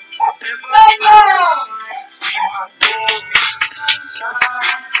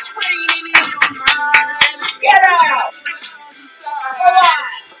 Go on!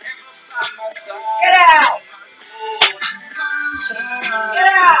 Get out! Get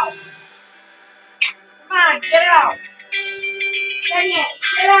out! Come on, get out! Dang it!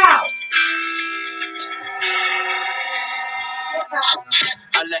 Get out!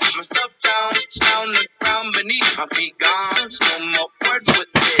 I let myself down the ground beneath my feet gone. No more words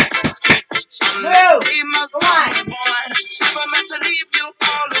with this speech. I'm not myself born. If I meant to leave you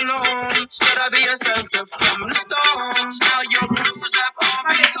all alone, should I be a shelter from the storm? Now your clothes have all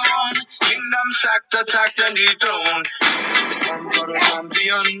been torn. Kingdom sacked, attacked, and dethroned. Stand for the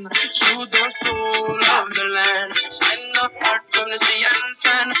champion, shoot the soul of the land. Stand up part of the sea and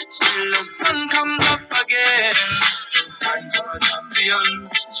sand, till the sun comes up again. Stand for the champion,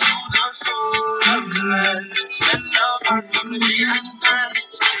 shoot the soul of the land. Stand up part of the sea and sand,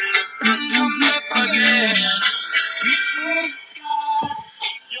 till the sun comes up again.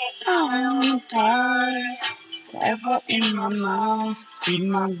 Oh, God. Forever in my mouth, in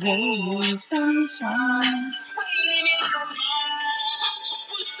my veins, sunshine.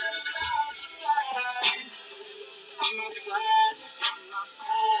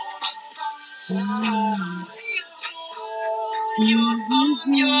 Sunshine.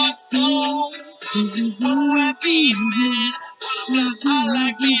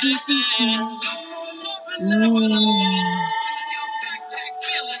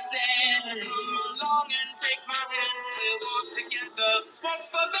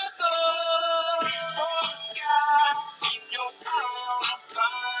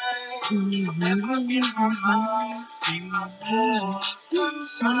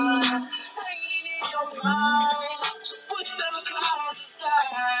 Push them clouds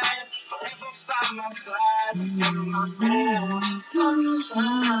aside, forever by my side. My morning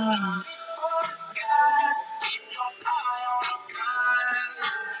sunshine, for the sky, keep your eye on the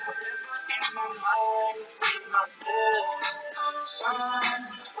prize. Forever in my mind, in my morning sunshine,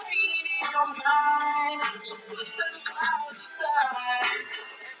 waiting in your mind. So push them clouds aside,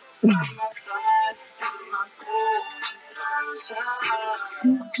 forever by my side. My morning sunshine.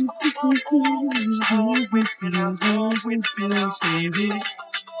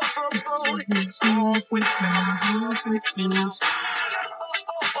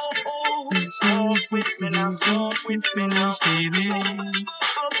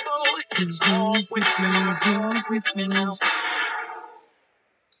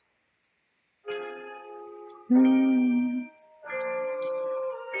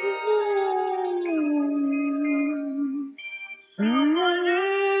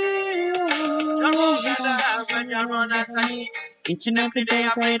 Each and every day I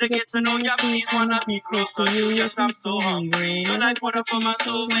pray to get to know you. Please wanna be close to you. Yes, I'm so hungry. Your life water for my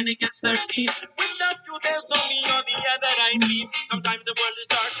soul when it gets thirsty. Without you, there's only you're the air that I need. Sometimes the world is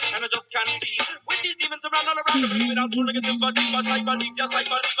dark and I just can't see. With these demons around all around me, without you looking to forgive, but I believe, yes, I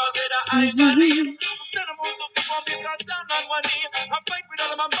believe, I said I believe. Then I'm also big one, big down on one knee. I fight with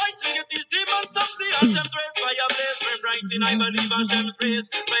all of my might to get these demons to flee. Hashem's rays, fire blaze, burn bright in I believe. Hashem's rays,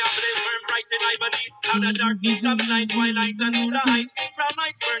 fire blaze, burn bright in I believe. How the darkness comes night, twilight, and through the heights. From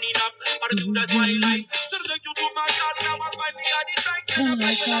nights burning up, or through the twilight. So thank you to my God, now I finally had it right. And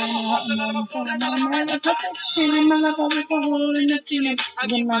I pray with all of my heart, and all of my soul, and all of my mind. Feeling my love, always a hole in the ceiling. I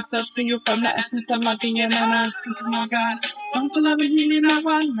give myself to you from the essence of my being, and I sing to my God. Songs of love and healing, I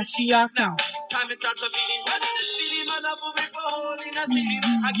want Mashiach now. Time it starts a feeling, what is this feeling? My love will be a hole in the ceiling.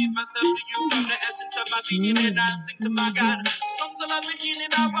 I give myself to you from the essence of my being, and I sing to my God. Songs of love and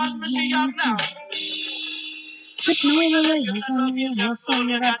healing, I want Mashiach now. Take me away, you love you, your soul,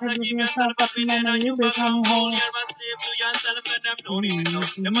 you got to give yourself up and then you become whole. You're a slave to yourself and them don't even know.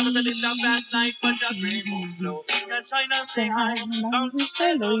 Your mother said it's a fast life, but just breathe move slow. Can't try not stay high, bound to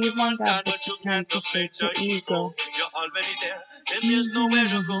stay low. You want God, but you can't perfect your ego. You're already there, then there's nowhere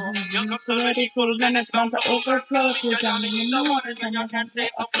to go. Your cup's already full, then it's bound to overflow. If you're drowning in the waters and you can't stay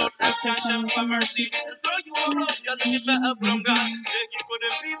afloat, ask Hashem for mercy. Throw you overload, you're looking for help from God. Take you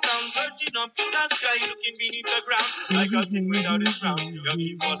couldn't be found, searching up to the sky, looking beneath the ground. Like a king without his crown, you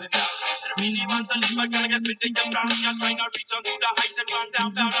keep falling down. really want to live, but gotta get rid of your frown. You're trying to reach onto the heights and run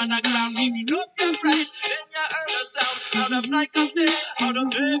down on the ground. Giving up your pride, then you heard a sound. Out of night comes day, out of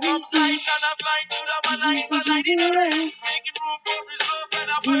day comes light. And I fly to the one night, so light in the rain. Taking room for his love and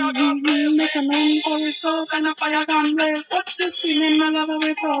a fire gun blaze. Make a man for his love and a fire gun blaze. What's the ceiling, my love,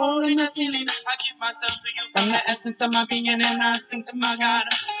 we fall in the ceiling. I give myself to you from the essence of my being, and I sing to my God.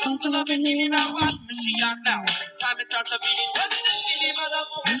 Songs of love and healing, I watch Mashiach now. Time it starts to beating, down in the ceiling, my love,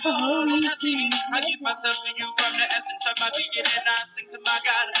 we fall in the ceiling. I give myself to you from the essence of my being, and I sing to my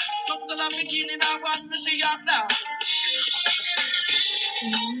God. Songs of love and healing, I watch Mashiach now.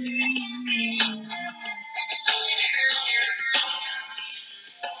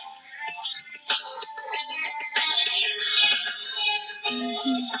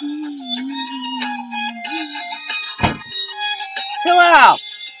 Chill out.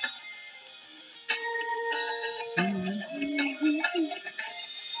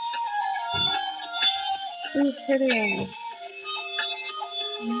 Who's hitting?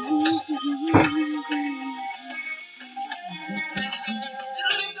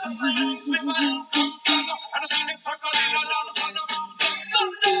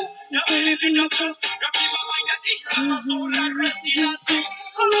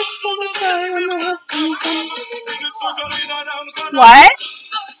 What?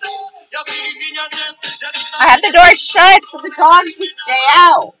 I have the door shut so the dogs would stay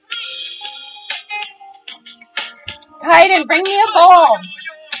out. Kaiden, bring me a bowl.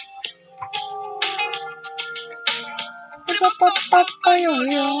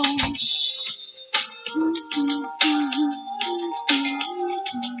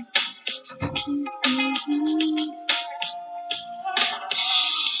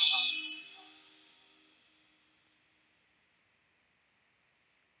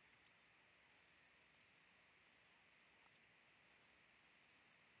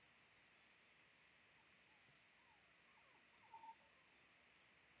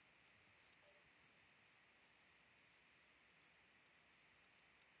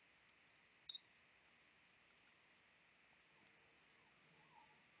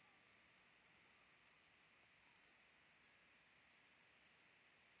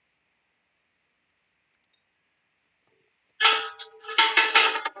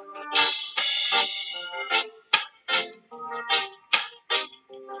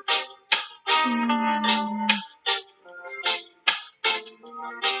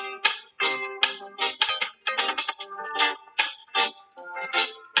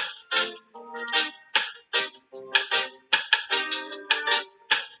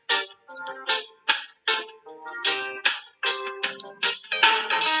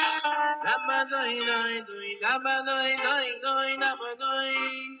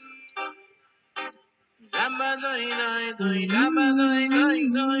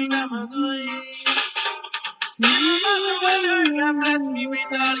 Bless me with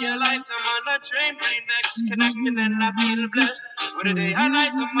all your lights. I'm on a train, brain next connected, and I feel blessed. For the day I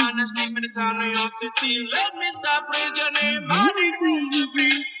light, I'm on the street in the town of New York City. Let me stop, praise your name. I need room to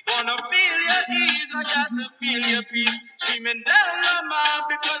breathe. Wanna feel your ease, I got to feel your peace. Screaming down my mind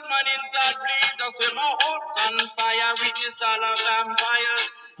because my inside bleeds. I say my heart's on fire, witnessed all of vampires.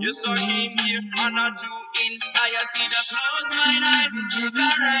 You saw him here, honor to inspire. See the close my eyes and take a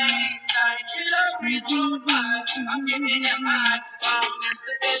right side. Feel a breeze go by, I'm getting your mind. Wow, that's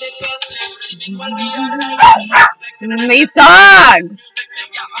the city cause everything will be alright. These dogs!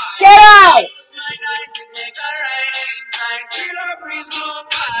 Get out! Feel a breeze go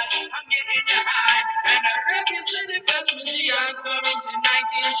by, I'm getting your high. And I reckon the best machine. So into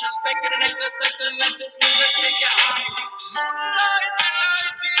 19, just take it and exercise and let this music take you high. Moonlight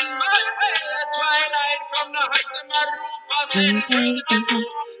in my head, twilight from the heights of my roof. I sing praise to you.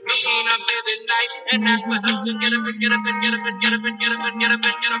 Looking up to the night, and that's my help to get up and get up and get up and get up and get up and get up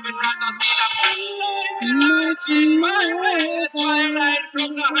and get up and rock. I see the moonlight in my head, twilight from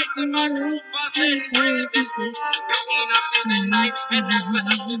the heights of my roof. I sing praise to you. Looking up to the night, and that's my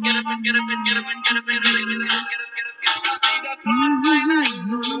help to get up and get up and get up and get up and get up and get up and get up. I see the cross my life,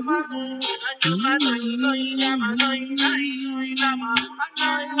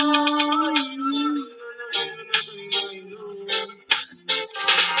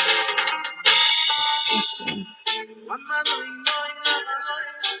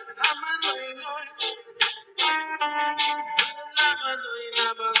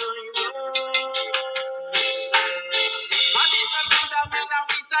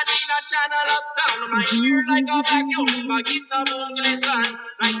 channel of sound, my ear like a vacuum, my guitar won't glisten.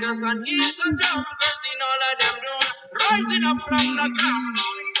 Like the sun is a drum, cursing all of them down. Rising up from the ground,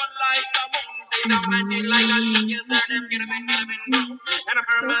 blowing one like the moon. Say No,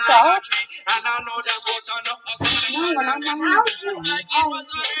 we're not done.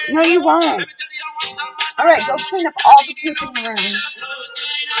 No, you won't. All right, go clean up all the poop in the room.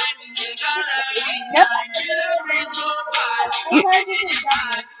 Yep.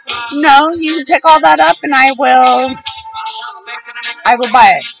 No, you can pick all that up, and I will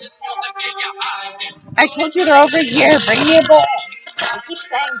buy it. I told you they're over here. Bring me a bowl. I keep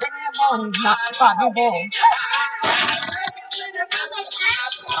saying bring me a bowl, and you've not brought me a bowl.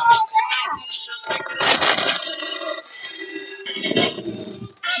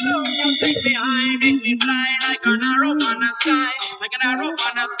 You take me high, make me fly like an arrow on the sky, like an arrow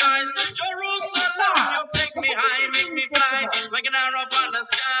on the sky. So Jerusalem, you take me high, make me fly like an arrow on the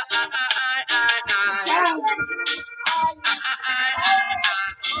sky.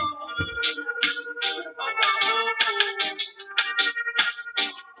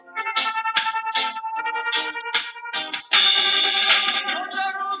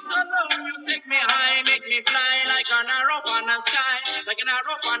 Jerusalem, you take me high, make me fly like an arrow on the sky, like an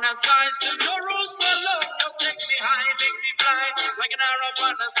arrow on the sky. So Jerusalem, you take me high, make me fly like an arrow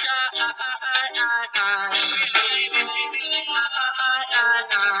on the sky.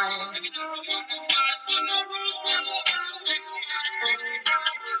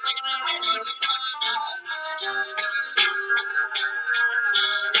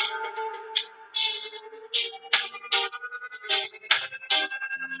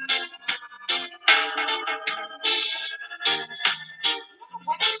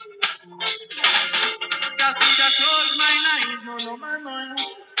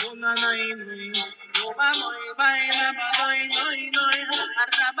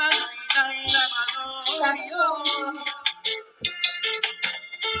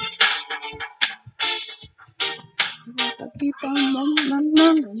 Keep on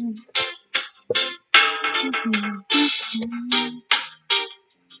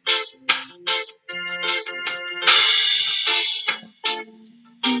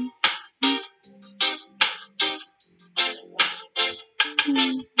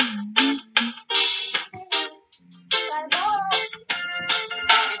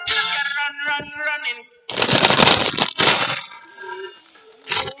Running.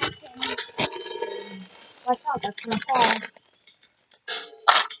 Watch out, that's gonna fall.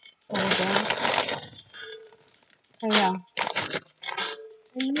 There we go. There you go.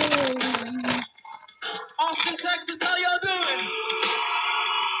 Austin, Texas, how y'all doing?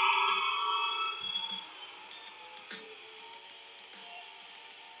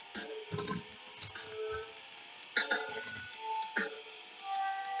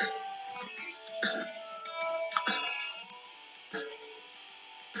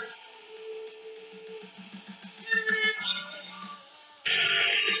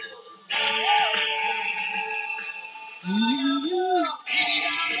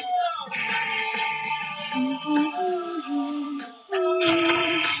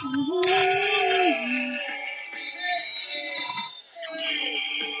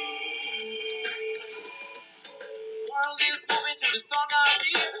 World is moving to the song I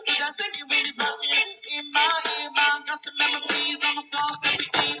hear. You dance singing with this machine in my ear. Got some memories on my stars that we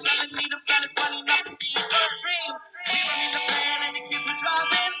keep. Letting me the plan is running up to be a dream. We were in the plan and the kids were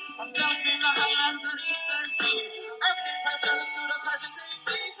driving. Myself in the highlands at age 13. Asking questions to the pleasure TV.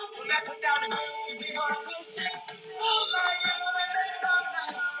 Well, that put down and see we were a good thing. Oh my God, when they come now.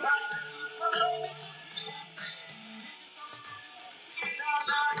 Trying to do some low me. Now,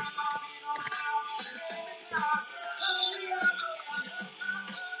 now, you might be on now.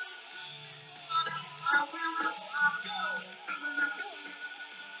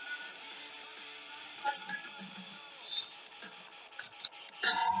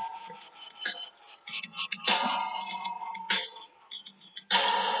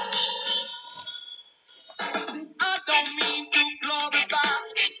 I don't mean to glorify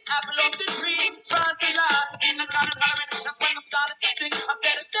apple of the tree, trying to lie in the garden hollering. That's when I started to sing. I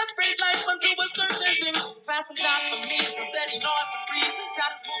said a different life unto a certain thing. Passing time for me, so said he know how to breathe.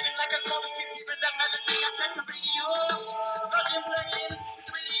 Sound is moving like a chorus, keep keeping that melody. I check the radio, nothing playing. It's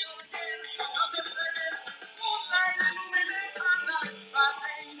the radio again, nothing playing. Moonlight illuminating my night. My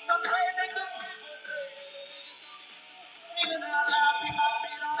days, some way make the people say. Even out loud, keep my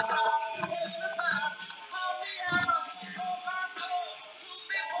feet on the ground. In the past, all the ever, before my soul.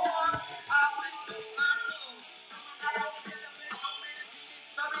 Before I went to my soul. I don't get the big one minute.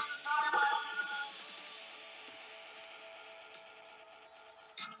 Sorry, tell me what you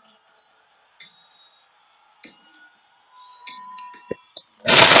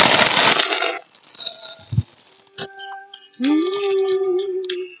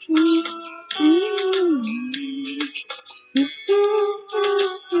know.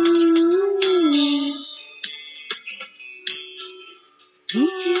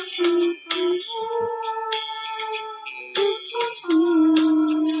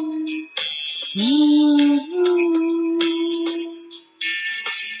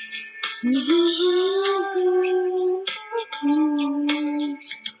 Swing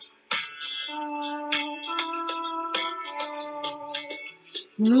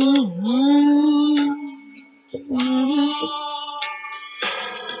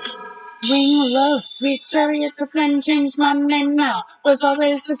low, sweet chariot of flame, change my name now, was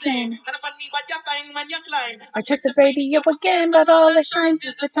always the same. I check the radio again, but all that shines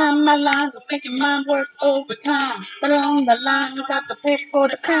is the time my lines are making my work overtime. But along the line, you got to pay for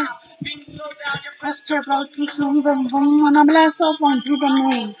the pound. Slow down, you press turbo too soon, boom boom, when I blast off one through the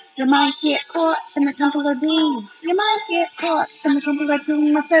moon. You might get caught in the temple of doom. You might get caught in the temple of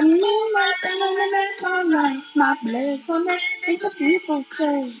doom. I said moonlight, illuminate my life, my blaze on it, think the people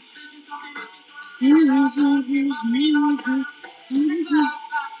say. I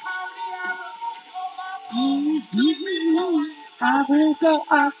will go,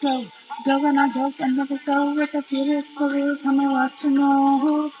 I'll go when I go, and never go with the fear for real, come and watch you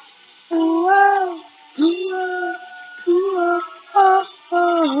know. Ooh, oh, ooh, oh,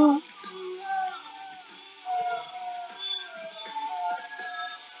 oh.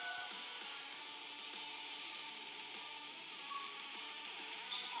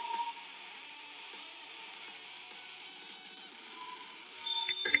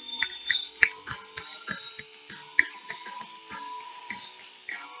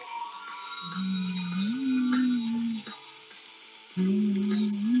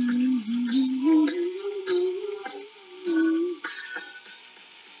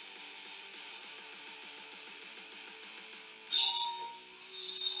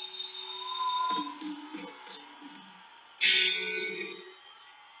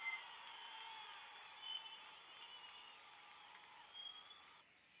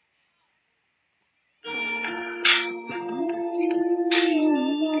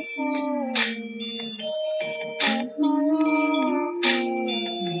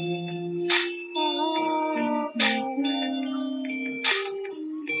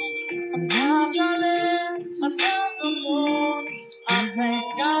 Sometimes I live another moon. I thank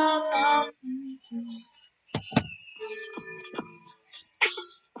God I'm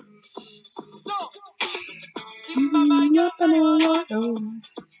so. Simba maya yo yo yo.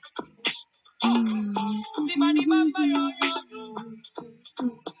 Simba di mama yo yo yo.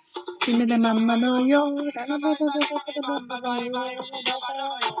 Simba di mama no yo.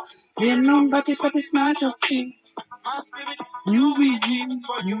 We're nobody but His Majesty. My spirit, you we dream,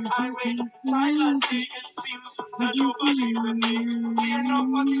 for you I wait silently. It seems that you believe in me. We are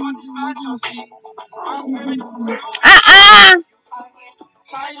nobody but His Majesty. My spirit, you we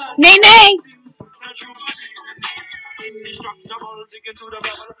silently. It seems that you believe in me. Indestructible, digging to the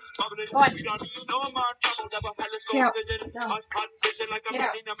rebel, bubbling. We don't need no more trouble. Never telescope vision. Hot, hot vision like a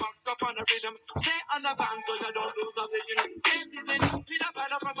man in a mark up on a rhythm. Stay on the band so you don't lose the vision. Stay seasoning. Feel a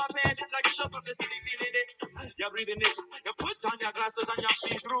banner from my bed. It's like it's up from the city, feeling it. You're breathing it. You put on your glasses and you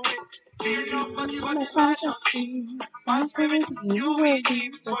see through it. Feel nobody but His Majesty. My spirit, you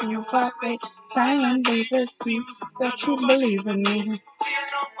waiting for you vibrate. Silently it seems that you believe in me. Feel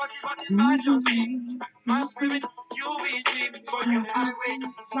nobody but His Majesty. My spirit, you we dream, for you I wait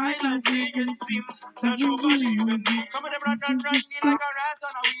silently. It seems that you believe in me. Some of them run me like a rat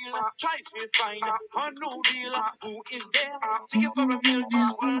on a wheel. Try to find a new deal. Who is there? Seeking for a meal.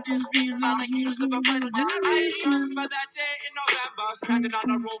 This world is real. And the heels of a final generation. Remember that day in November, standing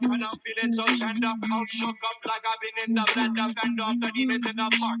on a roof and I'm feeling so tender. All shook up like I've been in the blender. Fend off the demons in the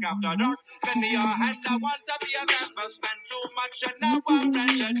park after dark. Lend me your hand, I want to be a member. Spend too much and now I'm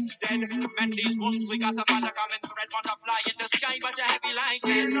rendered dead. Mend these wounds, we got a father coming thread. Butterfly in the sky, but a heavy line.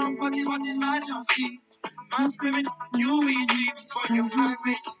 Can't nobody what is majesty. My spirit, you we dream. For you I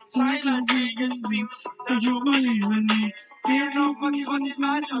wait silently. It seems that you believe in me. Fear nobody what is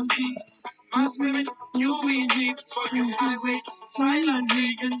majesty. My spirit, you we dream. For you I wait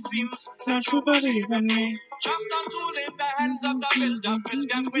silently. It seems that you believe in me. Just a tool in the hands of the builder. Fill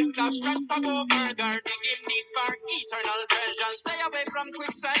them with the strength to go further. Digging deep for eternal treasure. Stay away from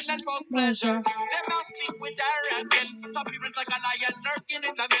quicksand and false pleasure. They must speak with arrogance. Appearance like a lion lurking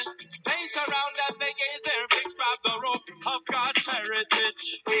in the mist. They surround and they gaze their fixed grab the rope of God's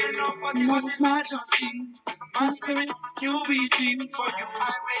heritage. Fear nobody but His Majesty. My spirit, you we dream. For you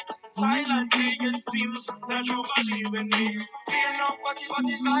I wait silently. It seems that you believe in me. Fear nobody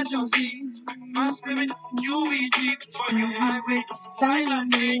but His Majesty. My spirit, you we dream. For you I wait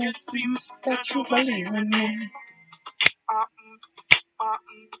silently. It seems that you believe in me.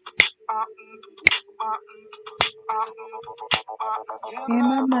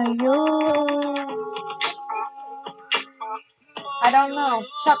 I don't know.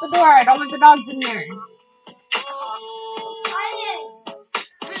 Shut the door. I don't want the dogs in here.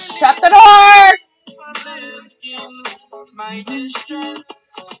 Shut the door! My distress,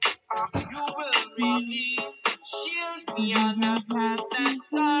 you will really shield me on that path that's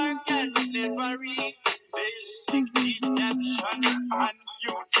dark and slippery. Basic deception and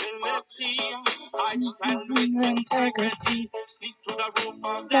futility. I stand with integrity. Sneak to the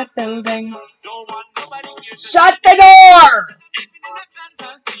roof of that building. Don't want nobody here to Shut the door!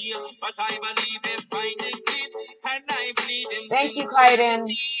 but I believe in finding it, and I believe in Thank you, Kaiden.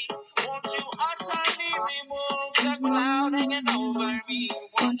 won't you utterly remove the cloud hanging over me?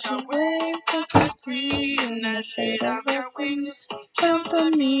 Won't you wake up the tree in the shade of your wings? Shelter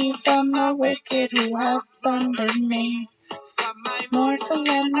me from the wicked who have plundered me. From my mortal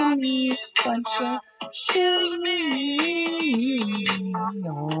enemies, won't you shield me?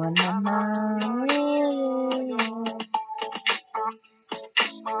 On my way.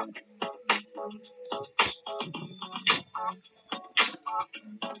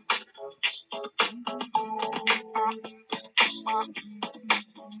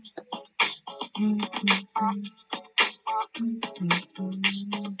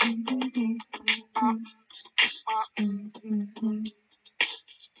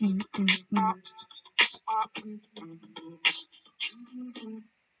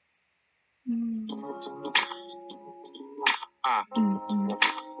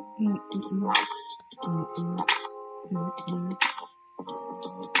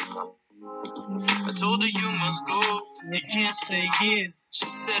 I told her you must go, you can't stay here. She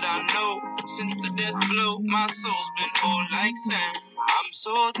said I know, since the death blow, my soul's been cold like sand. I'm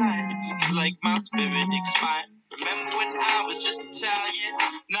so tired, it's like my spirit expired. Remember when I was just a child, yeah?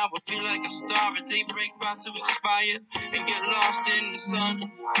 Now I feel like a star at daybreak about to expire and get lost in the sun.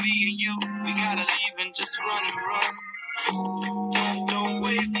 Me and you, we gotta leave and just run and run. Don't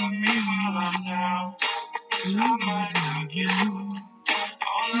wait for me while I'm down, 'cause I might not get through.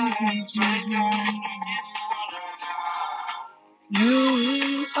 All I have is right now, and I give you all I know.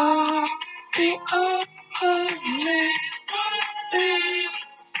 You are the only thing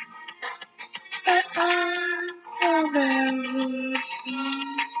that I have ever seen.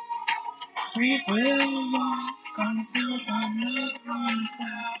 We will walk until our love runs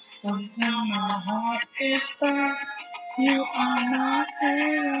out, until my heart is full. You are not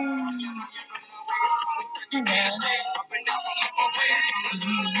alone.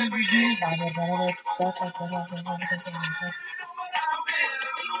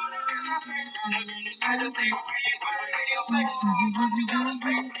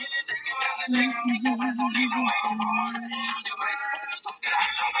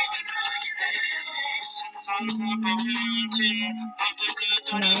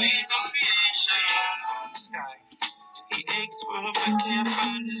 He aches for her but can't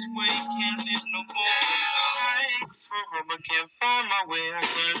find his way, can't live no more. I ache for her but can't find my way, I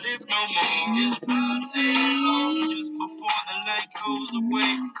can't live no more. It's all day long, just before the light goes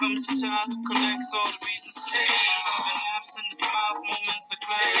away. Comes the child who collects all the reasons to hate. The laughs and the smiles, moments of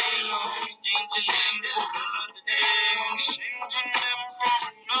clarity. Exchanging them for another day. Exchanging them for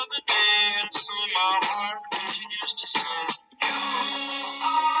another day. And so my heart continues to say, you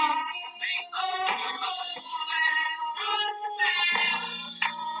are the only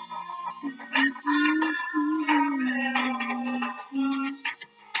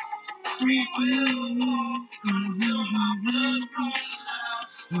we will walk until my blood runs out,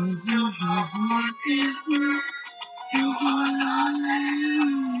 until my heart is full. You are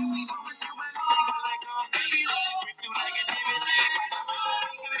mine.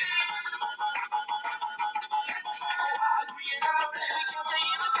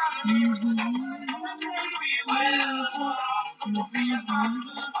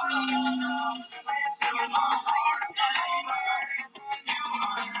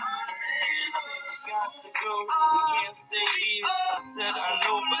 Got to go, we can't stay here. I said I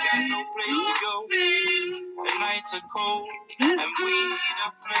know, but got no place to go. The nights are cold, and we need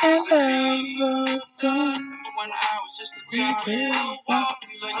a place to be. Remember when I was just a child, I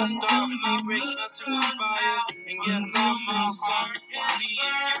feel like a star when I break up to inspire and get lost in the sun. Me and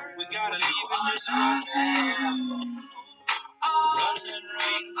you, we gotta leave and just run. Run and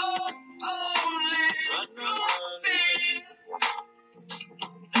run. Run and run.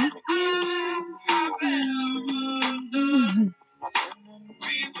 I can't stay.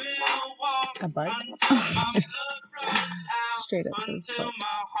 We will walk A bug? until my blood runs out, Straight up says until bug.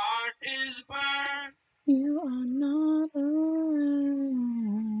 my heart is burned. You are not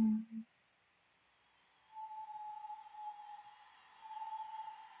alone.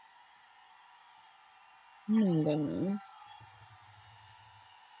 Oh my goodness.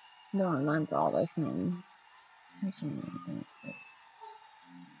 Don't remember all this name. There's so many things.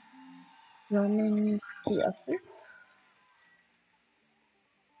 Romans the other.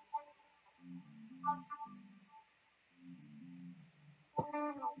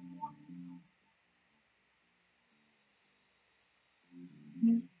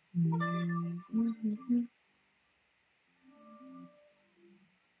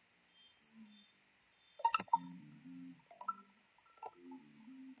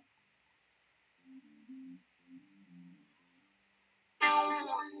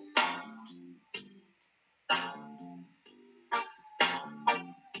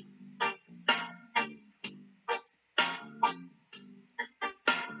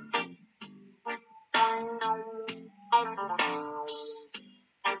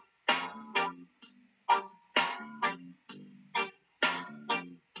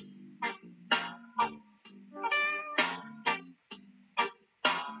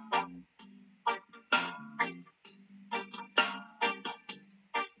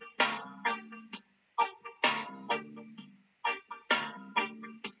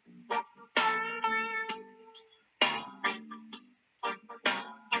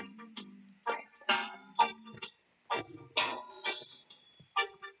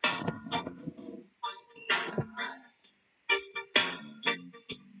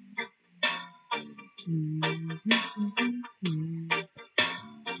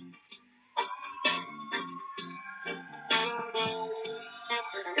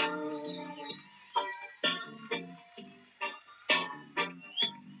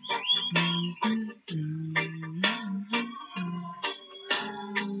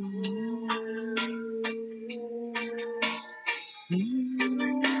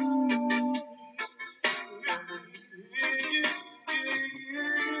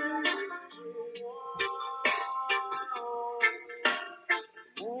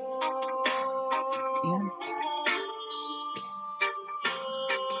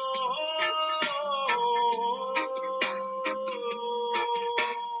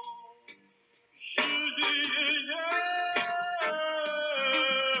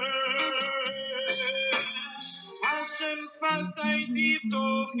 Hashem spasaitiv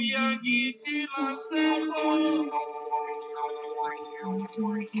tov yagiti lasecho.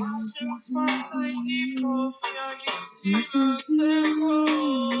 Hashem spasaitiv tov yagiti lasecho.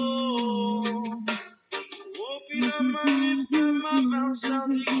 Open up my lips and my mouth shall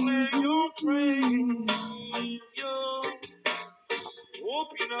declare your praise.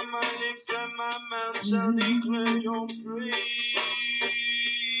 Open up my lips and my mouth shall declare your praise.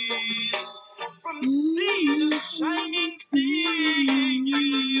 From sea to shining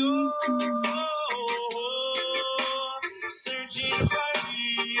sea, searching for me,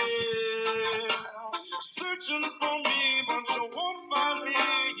 searching for me, but you won't find me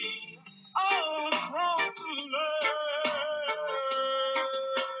all across the land.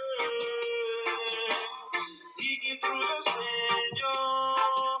 Digging through the sand, yo.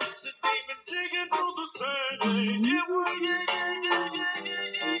 Said they've been digging through the sand. Yeah, well, yeah, yeah, yeah, yeah,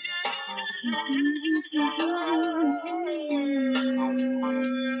 yeah, yeah,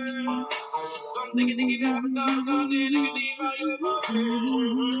 yeah. Some diggy diggy dabba dabba dabba diggy diggy dabba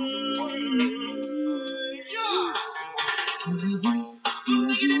yeah. Some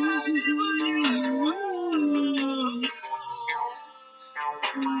diggy dabba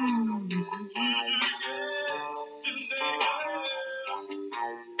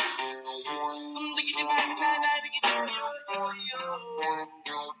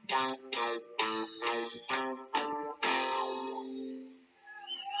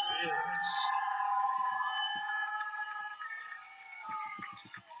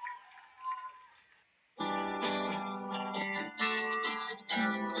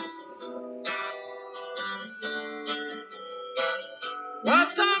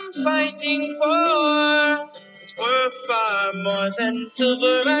what I'm fighting for is worth far more than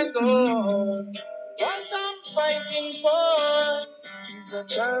silver and gold. What I'm fighting for is a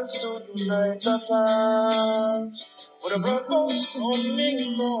chance to unite the past. With a broncos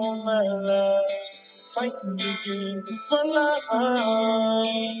coming on my last, fighting together for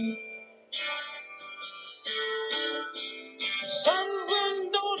life. Sons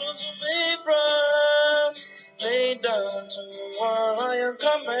and daughters of Abraham, lay down to our higher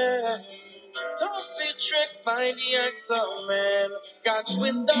command. Don't be tricked by the axe of man. God's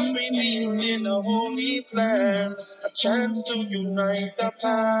wisdom revealed in a holy plan. A chance to unite the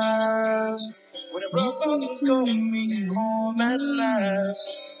past. When the brothers going home at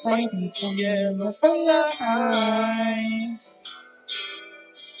last, fighting together for life.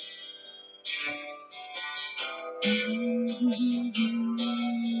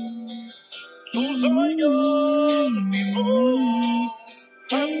 To Zion we roll,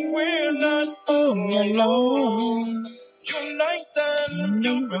 and we're not alone. Unite and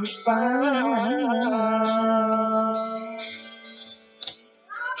unify.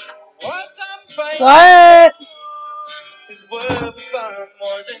 What I'm fighting What? is worth far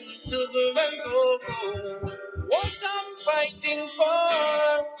more than silver and gold. What I'm fighting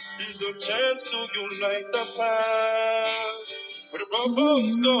for is a chance to unite the past. Where the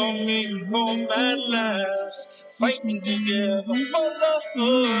robots coming home at last, fighting together for the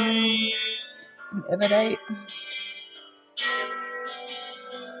glory. Evidate.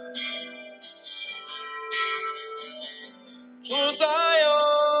 To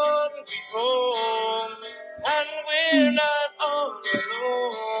Zion we home, and we're not all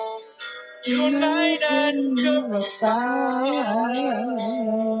alone. Unite and unify.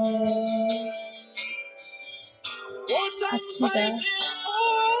 What I'm fighting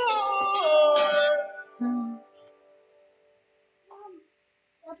for.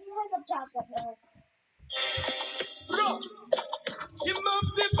 Bro, you must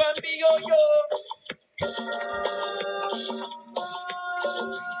be baby yo yo.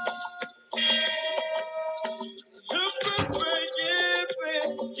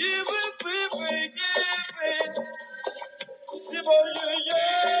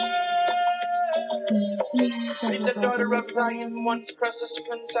 See the daughter of Zion, once precious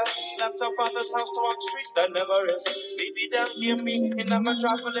princess, left her father's house to walk streets that never rest. Baby, down hear me in the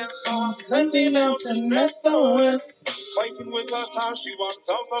metropolis, so I'm sending out an SOS. Fighting with her town, she wants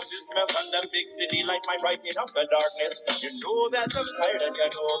out of this mess, and that big city light might brighten up the darkness. You know that I'm tired and you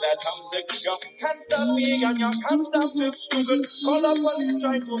know that I'm sick. You can't stop me and you can't stop this stupid. Call up police,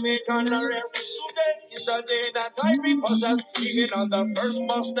 try to make an arrest. Today is the day that I repossess, even on the first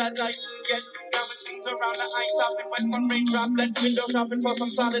bus that I can get. Grabbing things around the ice, shopping went from rain droplet. Window shopping for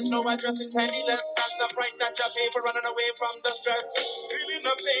some solace, no address in penniless. That's the price that you pay for running away from the stress. Feeling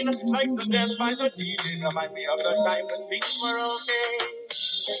the pain, like the death by the dealing. Remind me of the time when things were okay.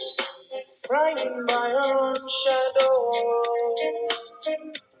 Crying by her own shadow.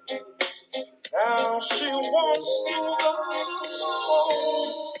 Now she wants to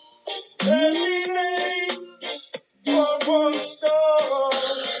go. Many days for one door.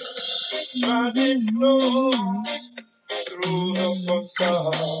 Driving slow through the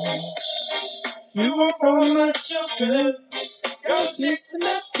facade. You were all my children. Got me to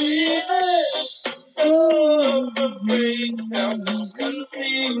my feeling. Oh, the breakdown is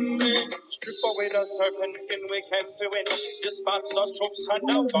concealing. Strip away the serpent skin we came to win. Dispatch the troops and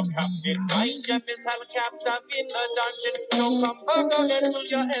now the captain. My gem is held captive in the dungeon. Don't come back again till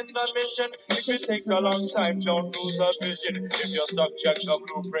you end the mission. If it takes a long time, don't lose a vision. If you're stuck, check the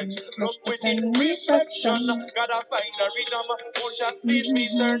blueprint. Look within reflection. Gotta find a rhythm. Won't you please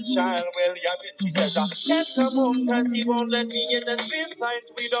return, child? Well, yeah, she says, I can't come home cause he won't let me in. And besides,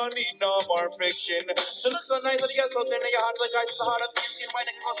 we don't need no more friction. She looks so nice and you get so thin in your heart like ice. The heart of skin white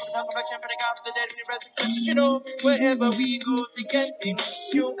and close to the perfection. Putting out the dead and resurrection. You know, wherever we go to get things,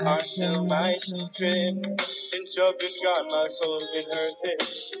 you are still my children. Since you've been gone, my soul's been hurting.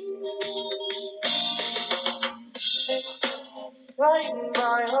 Frightened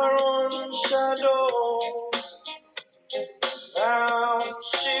by her own shadow. Now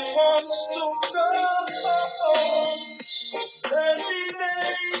she wants to go. Every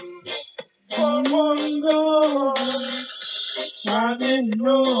day for one goal. Driving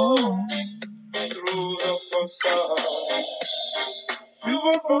low through the facade. You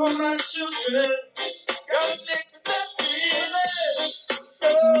were born my children. Gotta take that feeling.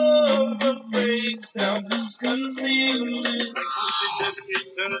 Oh, the breakdown is concealing.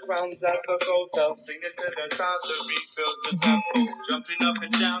 Turn around at the hotel, singing to the top to refill the tempo, jumping up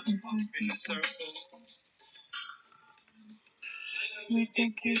and down, up in a circle. We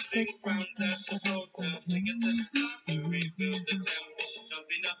think you six rounds at the hotel, singing to the top to refill the tempo,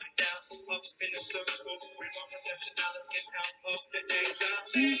 jumping up and down, up in a circle. We want redemption, now let's get out of the danger.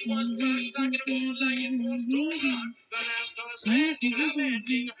 Leave one run, talking the wall like it was too hard. The last one standing,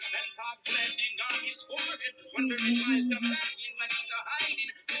 amending, and Pop landing on his forehead, wondering why his companion went into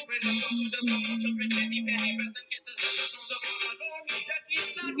hiding. Moving up to the phone, children, penny, penny, press and kisses, through the phone, Lord, that he's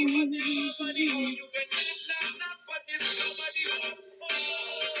lucky, but there's nobody home. You can knock, but there's nobody home.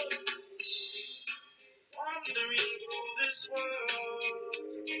 Oh, wandering through this world,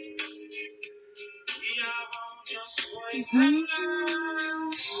 we are all just boys and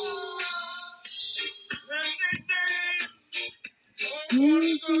girls. Every day, one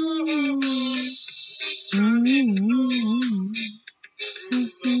goes, turning through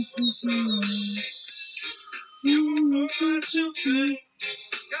the facade. You know what you think,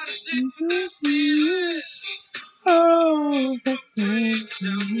 gotta stick to the feeling. Oh, the breakdown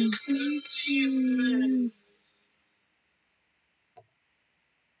No,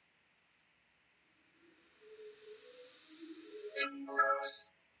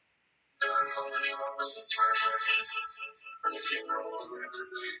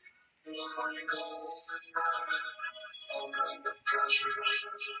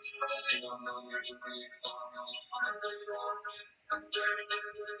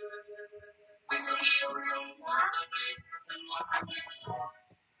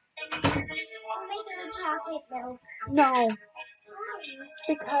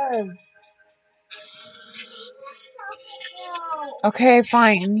 because. Okay,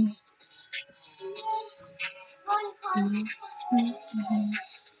 fine.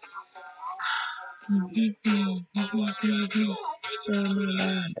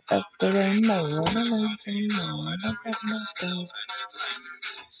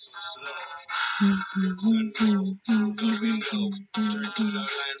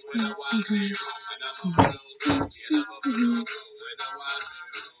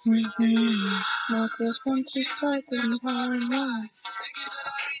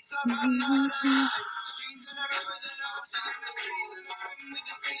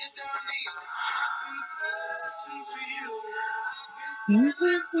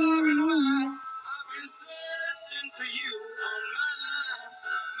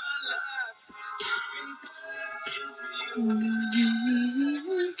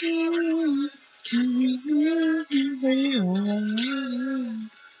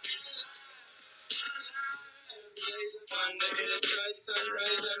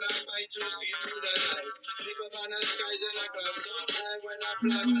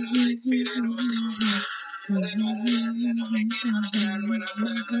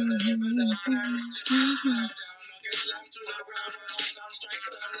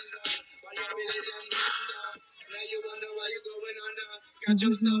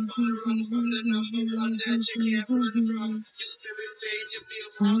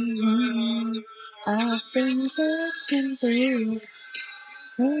 I've been searching for you,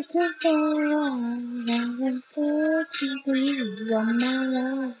 searching for a while. I've been searching for you all my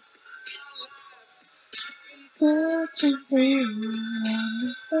life, searching for you. I've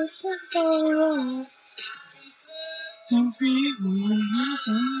been searching for a while, searching for you all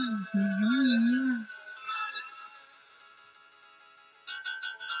my life.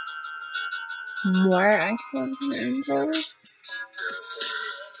 More excellent angels.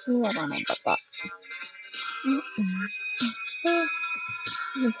 Ooh, I don't know about that. Let's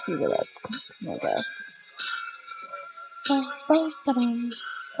see what that's called, I guess. Bum, bum, ba-dum,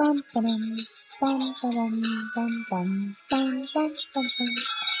 bum, ba-dum, bum, ba-dum, bum, bum, bum, bum, bum, bum.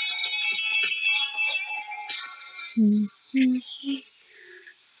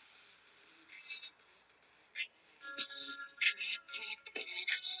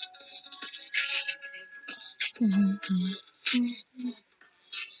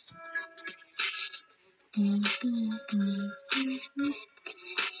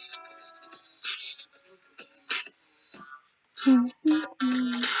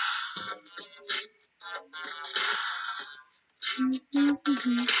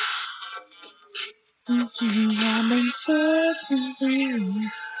 I've been searching for you,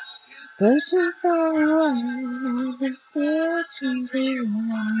 searching for a while. I've been searching for you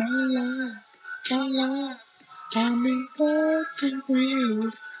all my life, my life. I've been searching for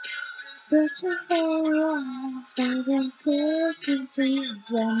you, searching for a while. I've been searching for you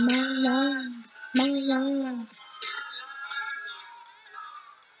all my life, my life.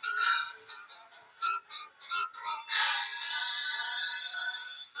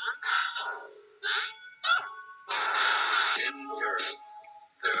 In the earth,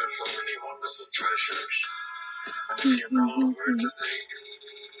 there are so many wonderful treasures. And if you know where to dig,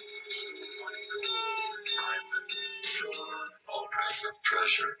 diamonds, silver, all kinds of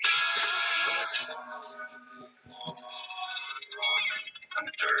treasures. Rocks and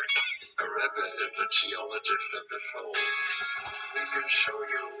dirt. The Rebbe is the geologist of the soul. He can show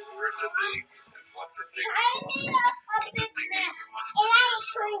you where to dig and what to dig for.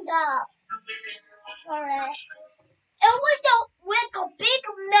 Cleaned up. Sorry. It was like a big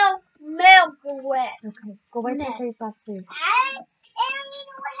milk wet. Okay, go wipe your face off, please. And you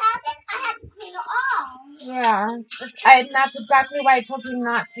know what happened? I had to clean it off. Yeah, and that's exactly why I told you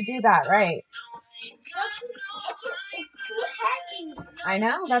not to do that, right? It's too heavy. I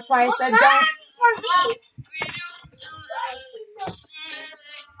know, that's why I Well, said it's not don't. heavy for me.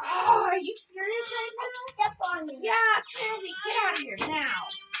 Oh, are you serious right now? Step on me. Yeah, Candy, get out of here now.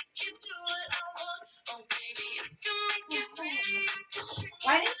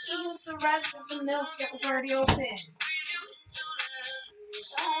 Why didn't you use the rest of the milk that was already open?